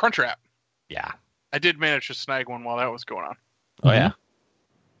 Crunchwrap. Yeah. I did manage to snag one while that was going on. Oh yeah.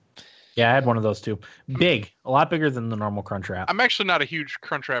 Yeah, I had one of those too. Big, a lot bigger than the normal Crunchwrap. I'm actually not a huge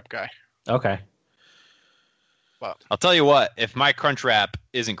Crunchwrap guy. Okay. Well, I'll tell you what. If my Crunchwrap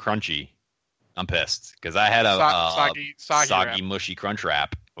isn't crunchy, I'm pissed because I had a soggy mushy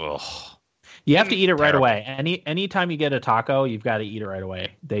Crunchwrap. Ugh. You have to eat it right away. Anytime you get a taco, you've got to eat it right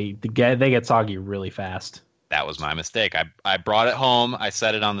away. They get soggy really fast. That was my mistake. I brought it home. I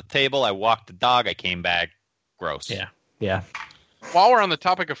set it on the table. I walked the dog. I came back. Gross. Yeah. While we're on the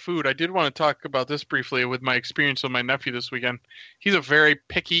topic of food, I did want to talk about this briefly with my experience with my nephew this weekend. He's a very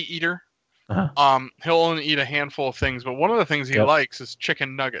picky eater. Uh-huh. He'll only eat a handful of things, but one of the things he likes is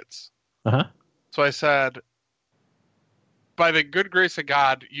chicken nuggets. Uh-huh. So I said, by the good grace of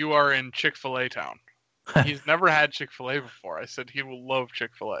God, you are in Chick-fil-A town. He's never had Chick-fil-A before. I said he will love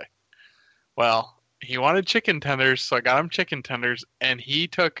Chick-fil-A. Well, he wanted chicken tenders, so I got him chicken tenders, and he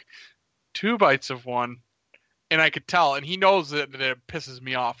took 2 bites of one. And I could tell, and he knows that it pisses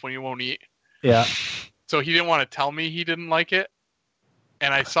me off when he won't eat. Yeah. So he didn't want to tell me he didn't like it.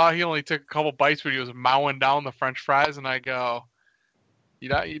 And I saw he only took a couple bites when he was mowing down the French fries, and I go, "You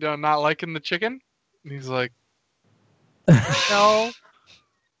not liking the chicken?" And he's like, "No."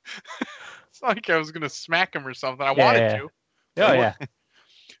 It's like I was gonna smack him or something. I wanted to. Oh yeah.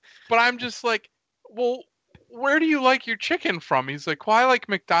 But I'm just like, well, where do you like your chicken from? He's like, well, I like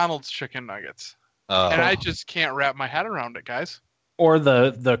McDonald's chicken nuggets. And I just can't wrap my head around it, guys. Or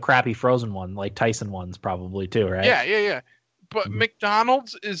the crappy frozen one, like Tyson ones probably too, right? Yeah. But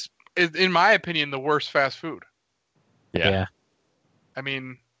McDonald's is, in my opinion, the worst fast food. Yeah. I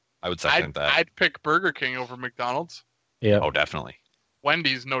mean, I would second that. I'd pick Burger King over McDonald's. Yeah. Oh, definitely.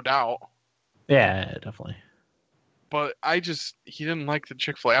 Wendy's, no doubt. Yeah, definitely. But he didn't like the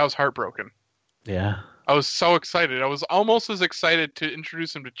Chick-fil-A. I was heartbroken. Yeah. I was so excited. I was almost as excited to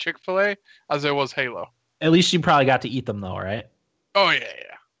introduce him to Chick-fil-A as I was Halo. At least you probably got to eat them though, right? Oh,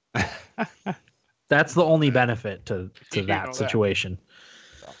 yeah. That's the only benefit to that situation.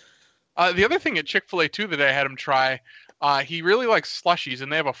 The other thing at Chick-fil-A, too, that I had him try, he really likes slushies, and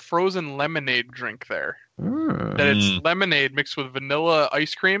they have a frozen lemonade drink there. That it's lemonade mixed with vanilla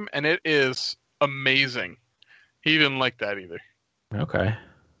ice cream, and it is amazing. He didn't like that either. Okay.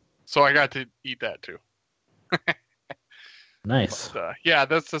 So I got to eat that, too. Nice. But, yeah,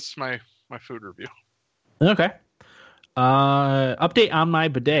 that's my food review. Okay. Update on my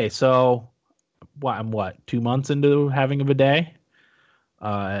bidet. So, I'm 2 months into having a bidet.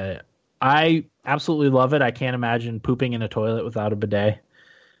 I absolutely love it. I can't imagine pooping in a toilet without a bidet.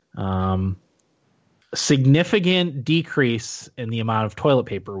 Significant decrease in the amount of toilet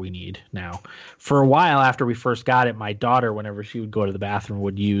paper we need now. For a while after we first got it, my daughter, whenever she would go to the bathroom,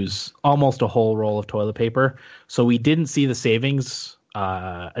 would use almost a whole roll of toilet paper. So we didn't see the savings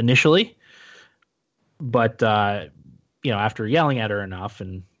initially. But, after yelling at her enough,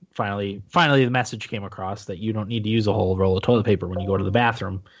 and finally the message came across that you don't need to use a whole roll of toilet paper when you go to the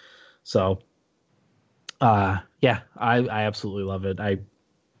bathroom. So, I absolutely love it.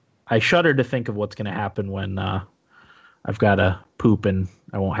 I shudder to think of what's going to happen when I've got to poop and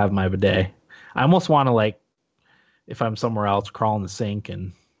I won't have my bidet. I almost want to, if I'm somewhere else, crawl in the sink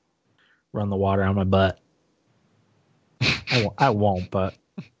and run the water on my butt. I won't, but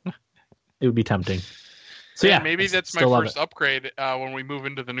it would be tempting. So yeah, maybe that's my first upgrade when we move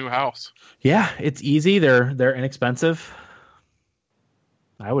into the new house. Yeah, it's easy. They're inexpensive.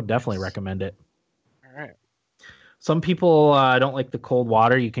 I would definitely recommend it. All right. Some people don't like the cold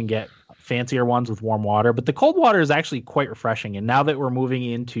water. You can get fancier ones with warm water, but the cold water is actually quite refreshing. And now that we're moving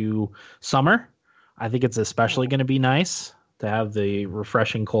into summer, I think it's especially going to be nice to have the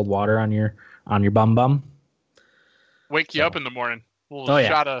refreshing cold water on your bum. Wake you up in the morning. A little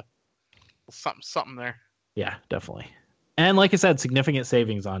shot of something there. Yeah, definitely. And like I said, significant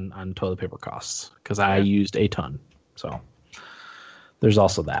savings on toilet paper costs because I used a ton. So there's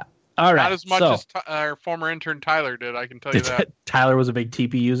also that. All right. Not as much as our former intern Tyler did, I can tell you that. Tyler was a big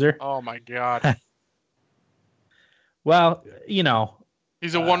TP user? Oh, my God. Well,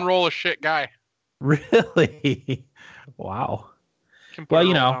 he's a one roll of shit guy. Really? Wow.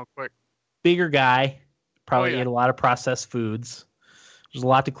 Well, bigger guy, probably ate a lot of processed foods. There's a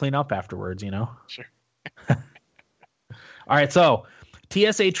lot to clean up afterwards, Sure. All right, so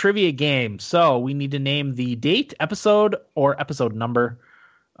TSA trivia game. So we need to name the date, episode, or episode number.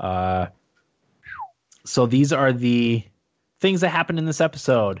 So these are the things that happened in this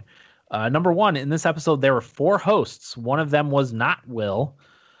episode. Number 1, in this episode, there were 4 hosts. One of them was not Will.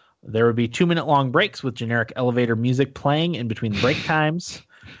 There would be 2-minute-long breaks with generic elevator music playing in between the break times.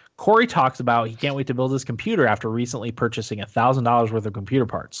 Corey talks about he can't wait to build his computer after recently purchasing $1,000 worth of computer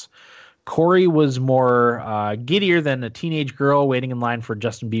parts. Corey was more giddier than a teenage girl waiting in line for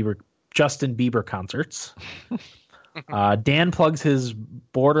Justin Bieber concerts. Dan plugs his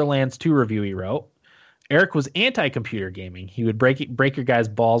Borderlands 2 review he wrote. Eric was anti-computer gaming. He would break your guys'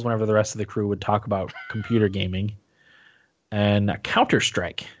 balls whenever the rest of the crew would talk about computer gaming. And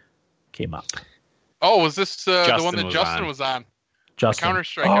Counter-Strike came up. Oh, was this the one that Justin was on? Justin. The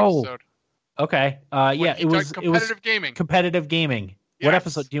Counter-Strike episode. Okay. Yeah, it was competitive gaming. Competitive gaming. Yes. What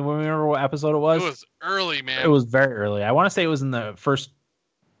episode? Do you remember what episode it was? It was early, man. It was very early. I want to say it was in the first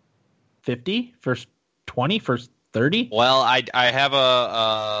 50, first 20, first 30. Well, I have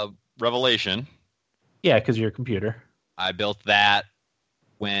a revelation. Yeah, because you're a computer. I built that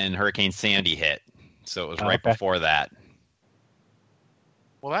when Hurricane Sandy hit, so it was right before that.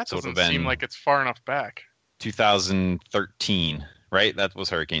 Well, that doesn't seem like it's far enough back. 2013, right? That was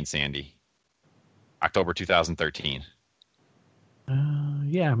Hurricane Sandy. October 2013.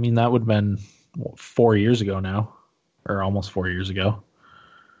 Yeah, I mean, that would have been 4 years ago now, or almost 4 years ago.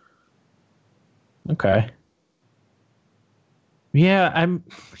 Okay. Yeah, I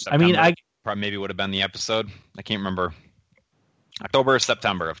probably maybe would have been the episode. I can't remember. October or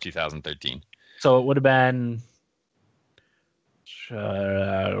September of 2013. So it would have been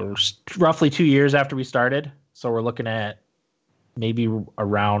roughly 2 years after we started. So we're looking at maybe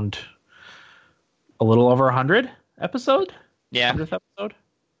around a little over 100 episode. Yeah. 100th episode.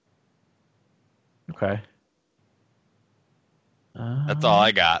 Okay. That's all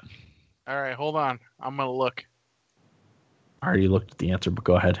I got. All right, hold on. I'm gonna look. I already looked at the answer, but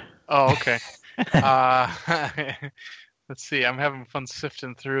go ahead. Oh, okay. Let's see. I'm having fun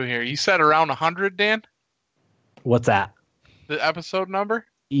sifting through here. You said around 100, Dan? What's that? The episode number?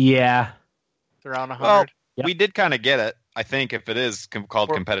 Yeah. It's around 100. Well, Yep. we did kind of get it. I think if it is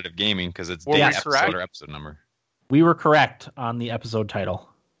called competitive gaming because it's the episode or episode number. We were correct on the episode title.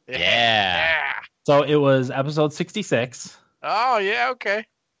 Yeah. So it was episode 66. Oh, yeah, okay.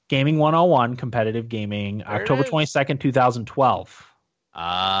 Gaming 101, competitive gaming, There October 22nd, 2012. Came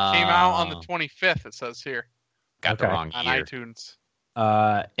out on the 25th, it says here. Got the wrong on year. iTunes.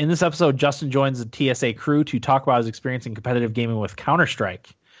 In this episode, Justin joins the TSA crew to talk about his experience in competitive gaming with Counter-Strike.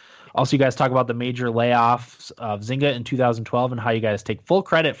 Also, you guys talk about the major layoffs of Zynga in 2012 and how you guys take full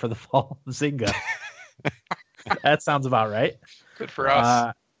credit for the fall of Zynga. That sounds about right. Good for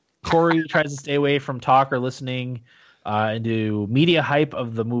us. Corey tries to stay away from talk or listening into media hype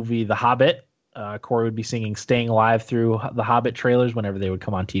of the movie The Hobbit. Corey would be singing Staying Alive through the Hobbit trailers whenever they would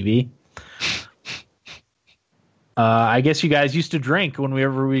come on TV. I guess you guys used to drink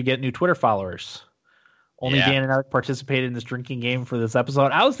whenever we get new Twitter followers. Only Dan and Eric participated in this drinking game for this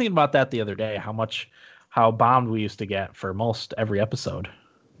episode. I was thinking about that the other day, how bombed we used to get for most every episode.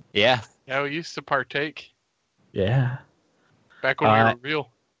 Yeah. Yeah, we used to partake. Yeah. Back when we were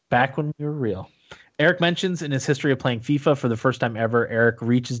real. Back when we were real. Eric mentions in his history of playing FIFA for the first time ever, Eric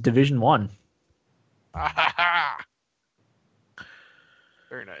reaches Division 1.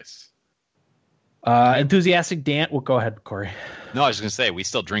 Very nice. Enthusiastic Dan. Well, go ahead, Corey. No, I was going to say, we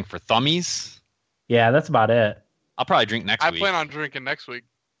still drink for thummies. Yeah, that's about it. I'll probably drink next week. I plan on drinking next week.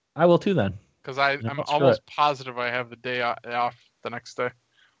 I will too then. Because I'm almost positive I have the day off the next day.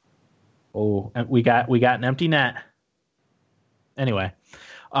 Oh, and we got an empty net. Anyway,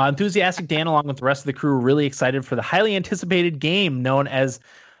 enthusiastic Dan, along with the rest of the crew, were really excited for the highly anticipated game known as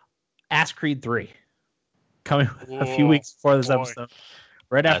Ass Creed 3, coming a few weeks before this episode.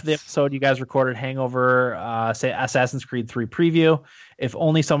 Right after the episode, you guys recorded Hangover, Assassin's Creed 3 preview. If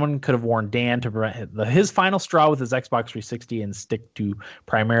only someone could have warned Dan to prevent his final straw with his Xbox 360 and stick to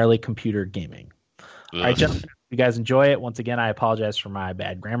primarily computer gaming. All right, gentlemen, if you guys enjoy it. Once again, I apologize for my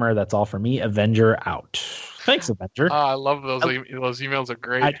bad grammar. That's all for me. Avenger out. Thanks, Avenger. I love those emails. Are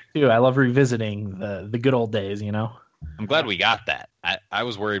great. I do. I love revisiting the good old days, you know? I'm glad we got that. I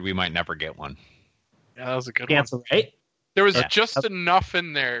was worried we might never get one. Yeah, that was a good Answer, one. Right? There was just enough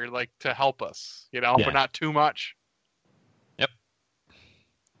in there, like, to help us, but not too much. Yep.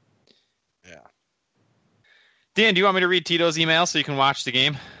 Yeah. Dan, do you want me to read Tito's email so you can watch the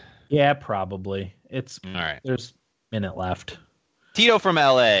game? Yeah, probably. All right. There's a minute left. Tito from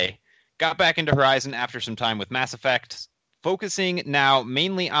LA got back into Horizon after some time with Mass Effect, focusing now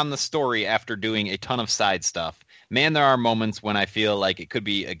mainly on the story after doing a ton of side stuff. Man, there are moments when I feel like it could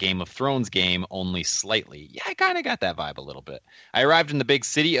be a Game of Thrones game, only slightly. Yeah, I kind of got that vibe a little bit. I arrived in the big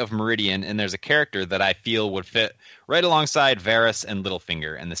city of Meridian, and there's a character that I feel would fit right alongside Varys and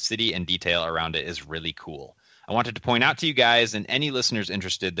Littlefinger, and the city and detail around it is really cool. I wanted to point out to you guys and any listeners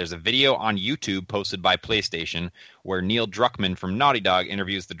interested, there's a video on YouTube posted by PlayStation where Neil Druckmann from Naughty Dog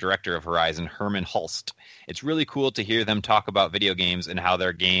interviews the director of Horizon, Herman Hulst. It's really cool to hear them talk about video games and how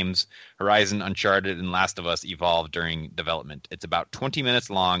their games, Horizon, Uncharted, and Last of Us, evolved during development. It's about 20 minutes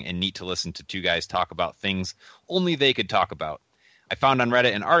long and neat to listen to two guys talk about things only they could talk about. I found on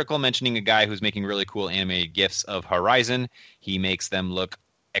Reddit an article mentioning a guy who's making really cool animated GIFs of Horizon. He makes them look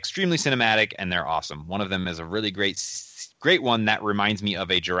extremely cinematic, and they're awesome. One of them is a really great one that reminds me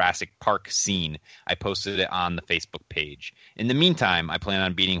of a Jurassic Park scene. I posted it on the Facebook page. In the meantime, I plan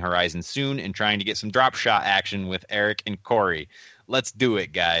on beating Horizon soon and trying to get some drop shot action with Eric and Corey. Let's do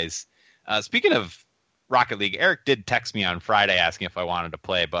it, guys. Speaking of Rocket League, Eric did text me on Friday asking if I wanted to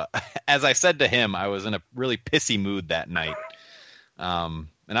play, but as I said to him, I was in a really pissy mood that night. And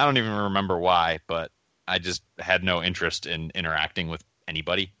I don't even remember why, but I just had no interest in interacting with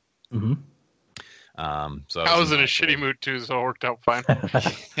anybody. Mm-hmm. So I was in a shitty mood too, so it worked out fine.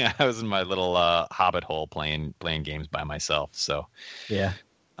 Yeah, I was in my little hobbit hole playing games by myself. So yeah,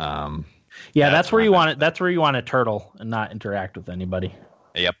 yeah, that's where you want it. That's where you want to turtle and not interact with anybody.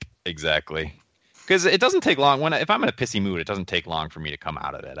 Yep, exactly. Because it doesn't take long. If I'm in a pissy mood, it doesn't take long for me to come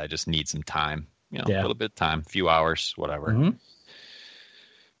out of it. I just need some time, a little bit of time, few hours, whatever. Mm-hmm.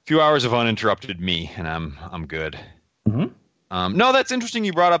 Few hours of uninterrupted me, and I'm good. Mm-hmm. No, that's interesting.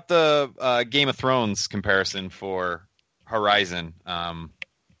 You brought up the Game of Thrones comparison for Horizon. I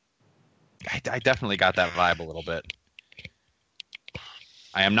definitely got that vibe a little bit.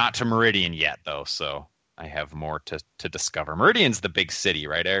 I am not to Meridian yet, though, so I have more to discover. Meridian's the big city,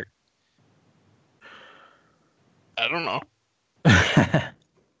 right, Eric? I don't know.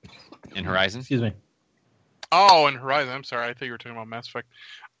 In Horizon? Excuse me. Oh, in Horizon. I'm sorry. I thought you were talking about Mass Effect.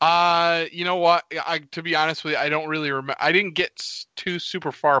 You know what? To be honest with you, I don't really remember. I didn't get too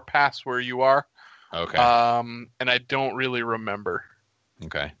super far past where you are. Okay. And I don't really remember.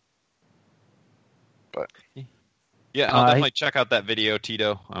 Okay. But yeah, I'll definitely check out that video,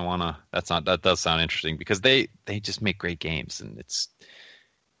 Tito. That does sound interesting because they just make great games, and it's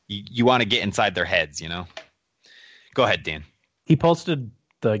you want to get inside their heads, Go ahead, Dan. He posted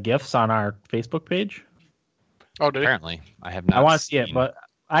the GIFs on our Facebook page. Oh, did he? Apparently, I have not. I want to see it, but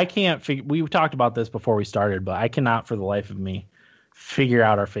I can't figure. We talked about this before we started, but I cannot, for the life of me, figure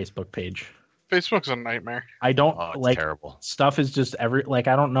out our Facebook page. Facebook's a nightmare. I don't it's terrible. Stuff is just I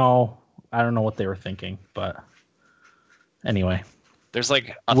don't know what they were thinking, but anyway, there's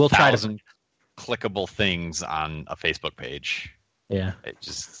like a thousand clickable things on a Facebook page. Yeah,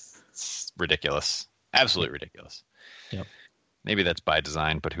 it's ridiculous, absolutely ridiculous. Yep. Maybe that's by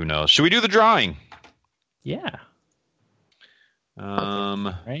design, but who knows? Should we do the drawing? Yeah.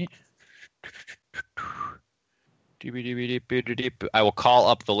 Right. I will call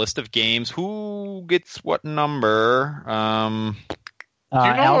up the list of games. Who gets what number? Do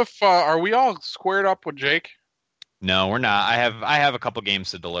you know if are we all squared up with Jake? No, we're not. I have a couple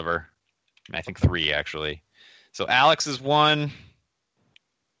games to deliver. I think 3 actually. So Alex is 1.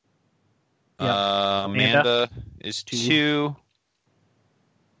 Yep. Amanda is 2.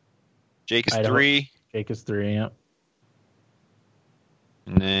 Jake is 3. Jake is 3. Yep.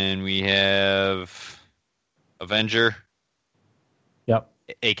 And then we have Avenger. Yep.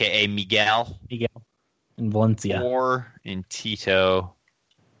 AKA Miguel. In Valencia. 4. And Tito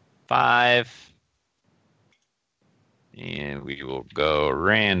 5. And we will go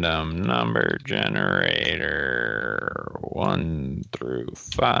random number generator 1 through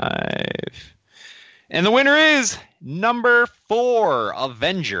 5. And the winner is number 4,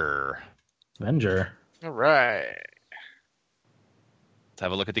 Avenger. All right. Let's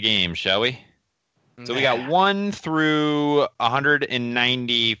have a look at the game, shall we? So we got 1 through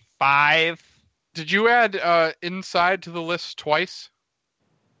 195. Did you add Inside to the list twice?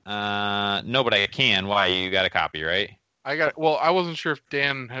 No, but I can. Why? You got a copy, right? I got it. Well, I wasn't sure if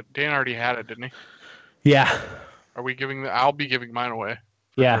Dan already had it, didn't he? Yeah. Are we giving I'll be giving mine away.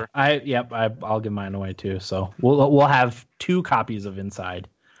 Yeah. Sure. I'll give mine away too. So we'll have 2 copies of Inside.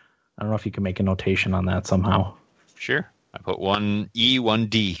 I don't know if you can make a notation on that somehow. Sure. I put 1E,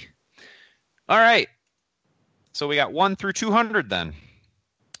 1D. All right. So we got 1 through 200 then.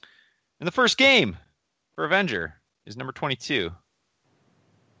 And the first game for Avenger is number 22,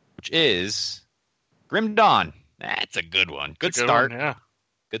 which is Grim Dawn. That's a good one. Good start. Yeah.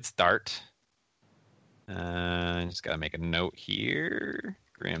 Good start. Just got to make a note here.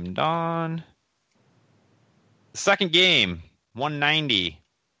 Grim Dawn. The second game, 190.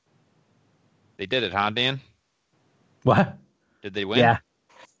 They did it, huh, Dan? What? Did they win? Yeah.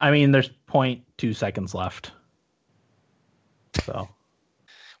 I mean, there's 0.2 seconds left. So.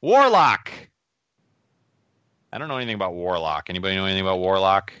 Warlock. I don't know anything about Warlock. Anybody know anything about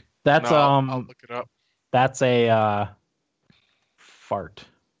Warlock? That's I'll look it up. That's a fart.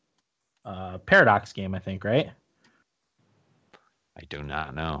 Paradox game, I think, right? I do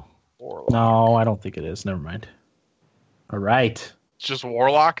not know. Warlock. No, I don't think it is. Never mind. All right. It's just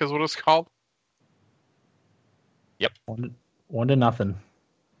Warlock is what it's called? Yep. 1-0.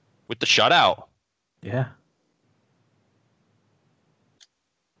 With the shutout. Yeah.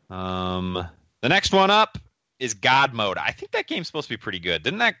 The next one up is God Mode. I think that game's supposed to be pretty good.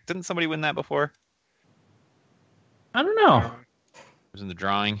 Didn't somebody win that before? I don't know. It was in the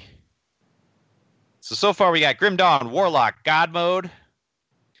drawing. So far we got Grim Dawn, Warlock, God Mode.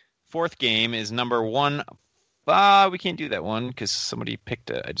 Fourth game is number 1. We can't do that one because somebody picked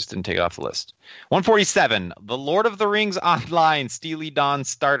it. I just didn't take it off the list. 147, The Lord of the Rings Online Steely Dawn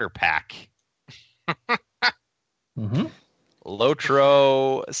Starter Pack. Mm-hmm.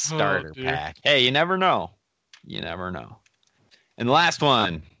 Lotro Starter Pack. Hey, you never know. You never know. And the last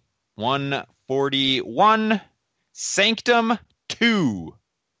one, 141, Sanctum 2.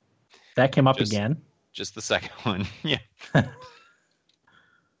 That came up again. Just the second one. Yeah.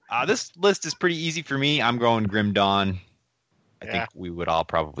 This list is pretty easy for me. I'm going Grim Dawn. I think we would all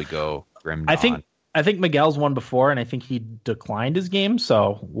probably go Grim Dawn. I think Miguel's won before, and I think he declined his game,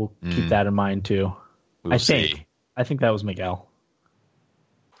 so we'll keep that in mind too. I think that was Miguel.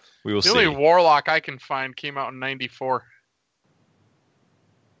 We will see. The only Warlock I can find came out in '94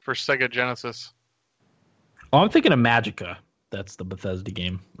 for Sega Genesis. Oh, I'm thinking of Magica. That's the Bethesda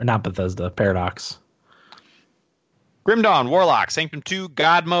game. Or not Bethesda, Paradox. Grim Dawn, Warlock, Sanctum 2,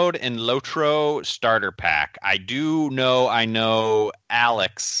 God Mode, and Lotro Starter Pack. I know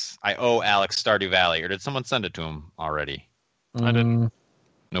Alex. I owe Alex Stardew Valley. Or did someone send it to him already? I didn't.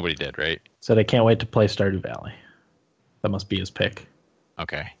 Nobody did, right? Said I can't wait to play Stardew Valley. That must be his pick.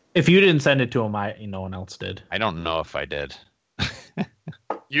 Okay. If you didn't send it to him, no one else did. I don't know if I did.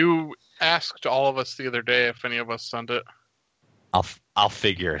 You asked all of us the other day if any of us sent it. I'll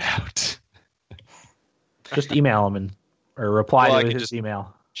figure it out. Just email him or reply to his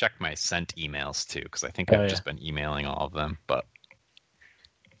email. Check my sent emails too, because I think I've just been emailing all of them. But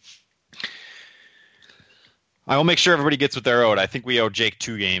I will make sure everybody gets what they're owed. I think we owe Jake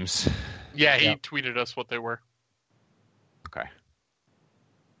 2 games. Yeah, he tweeted us what they were.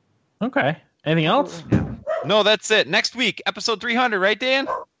 Okay. Anything else? No, that's it. Next week, episode 300, right, Dan?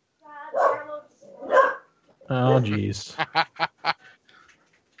 Oh, jeez.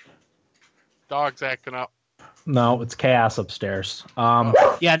 Dog's acting up. No, it's chaos upstairs.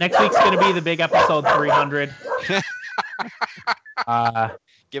 Next week's going to be the big episode 300.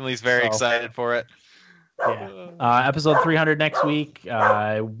 Gimli's very excited for it. Yeah. Episode 300 next week.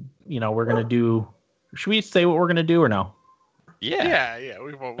 We're going to do... Should we say what we're going to do or no? Yeah.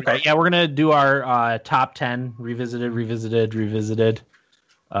 We're going to do our top 10, revisited,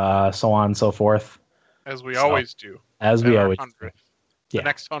 so on and so forth. As we always do. As we always do. The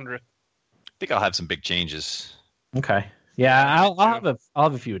next 100th. I think I'll have some big changes. Okay. Yeah, I'll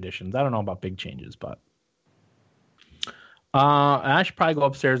have a few additions. I don't know about big changes, but I should probably go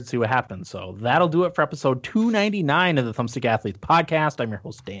upstairs and see what happens. So that'll do it for episode 299 of the Thumbstick Athletes podcast. I'm your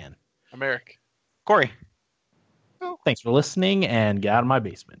host, Dan. I'm Eric. Corey. Thanks for listening, and get out of my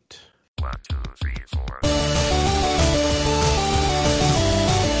basement. 1, 2, 3, 4.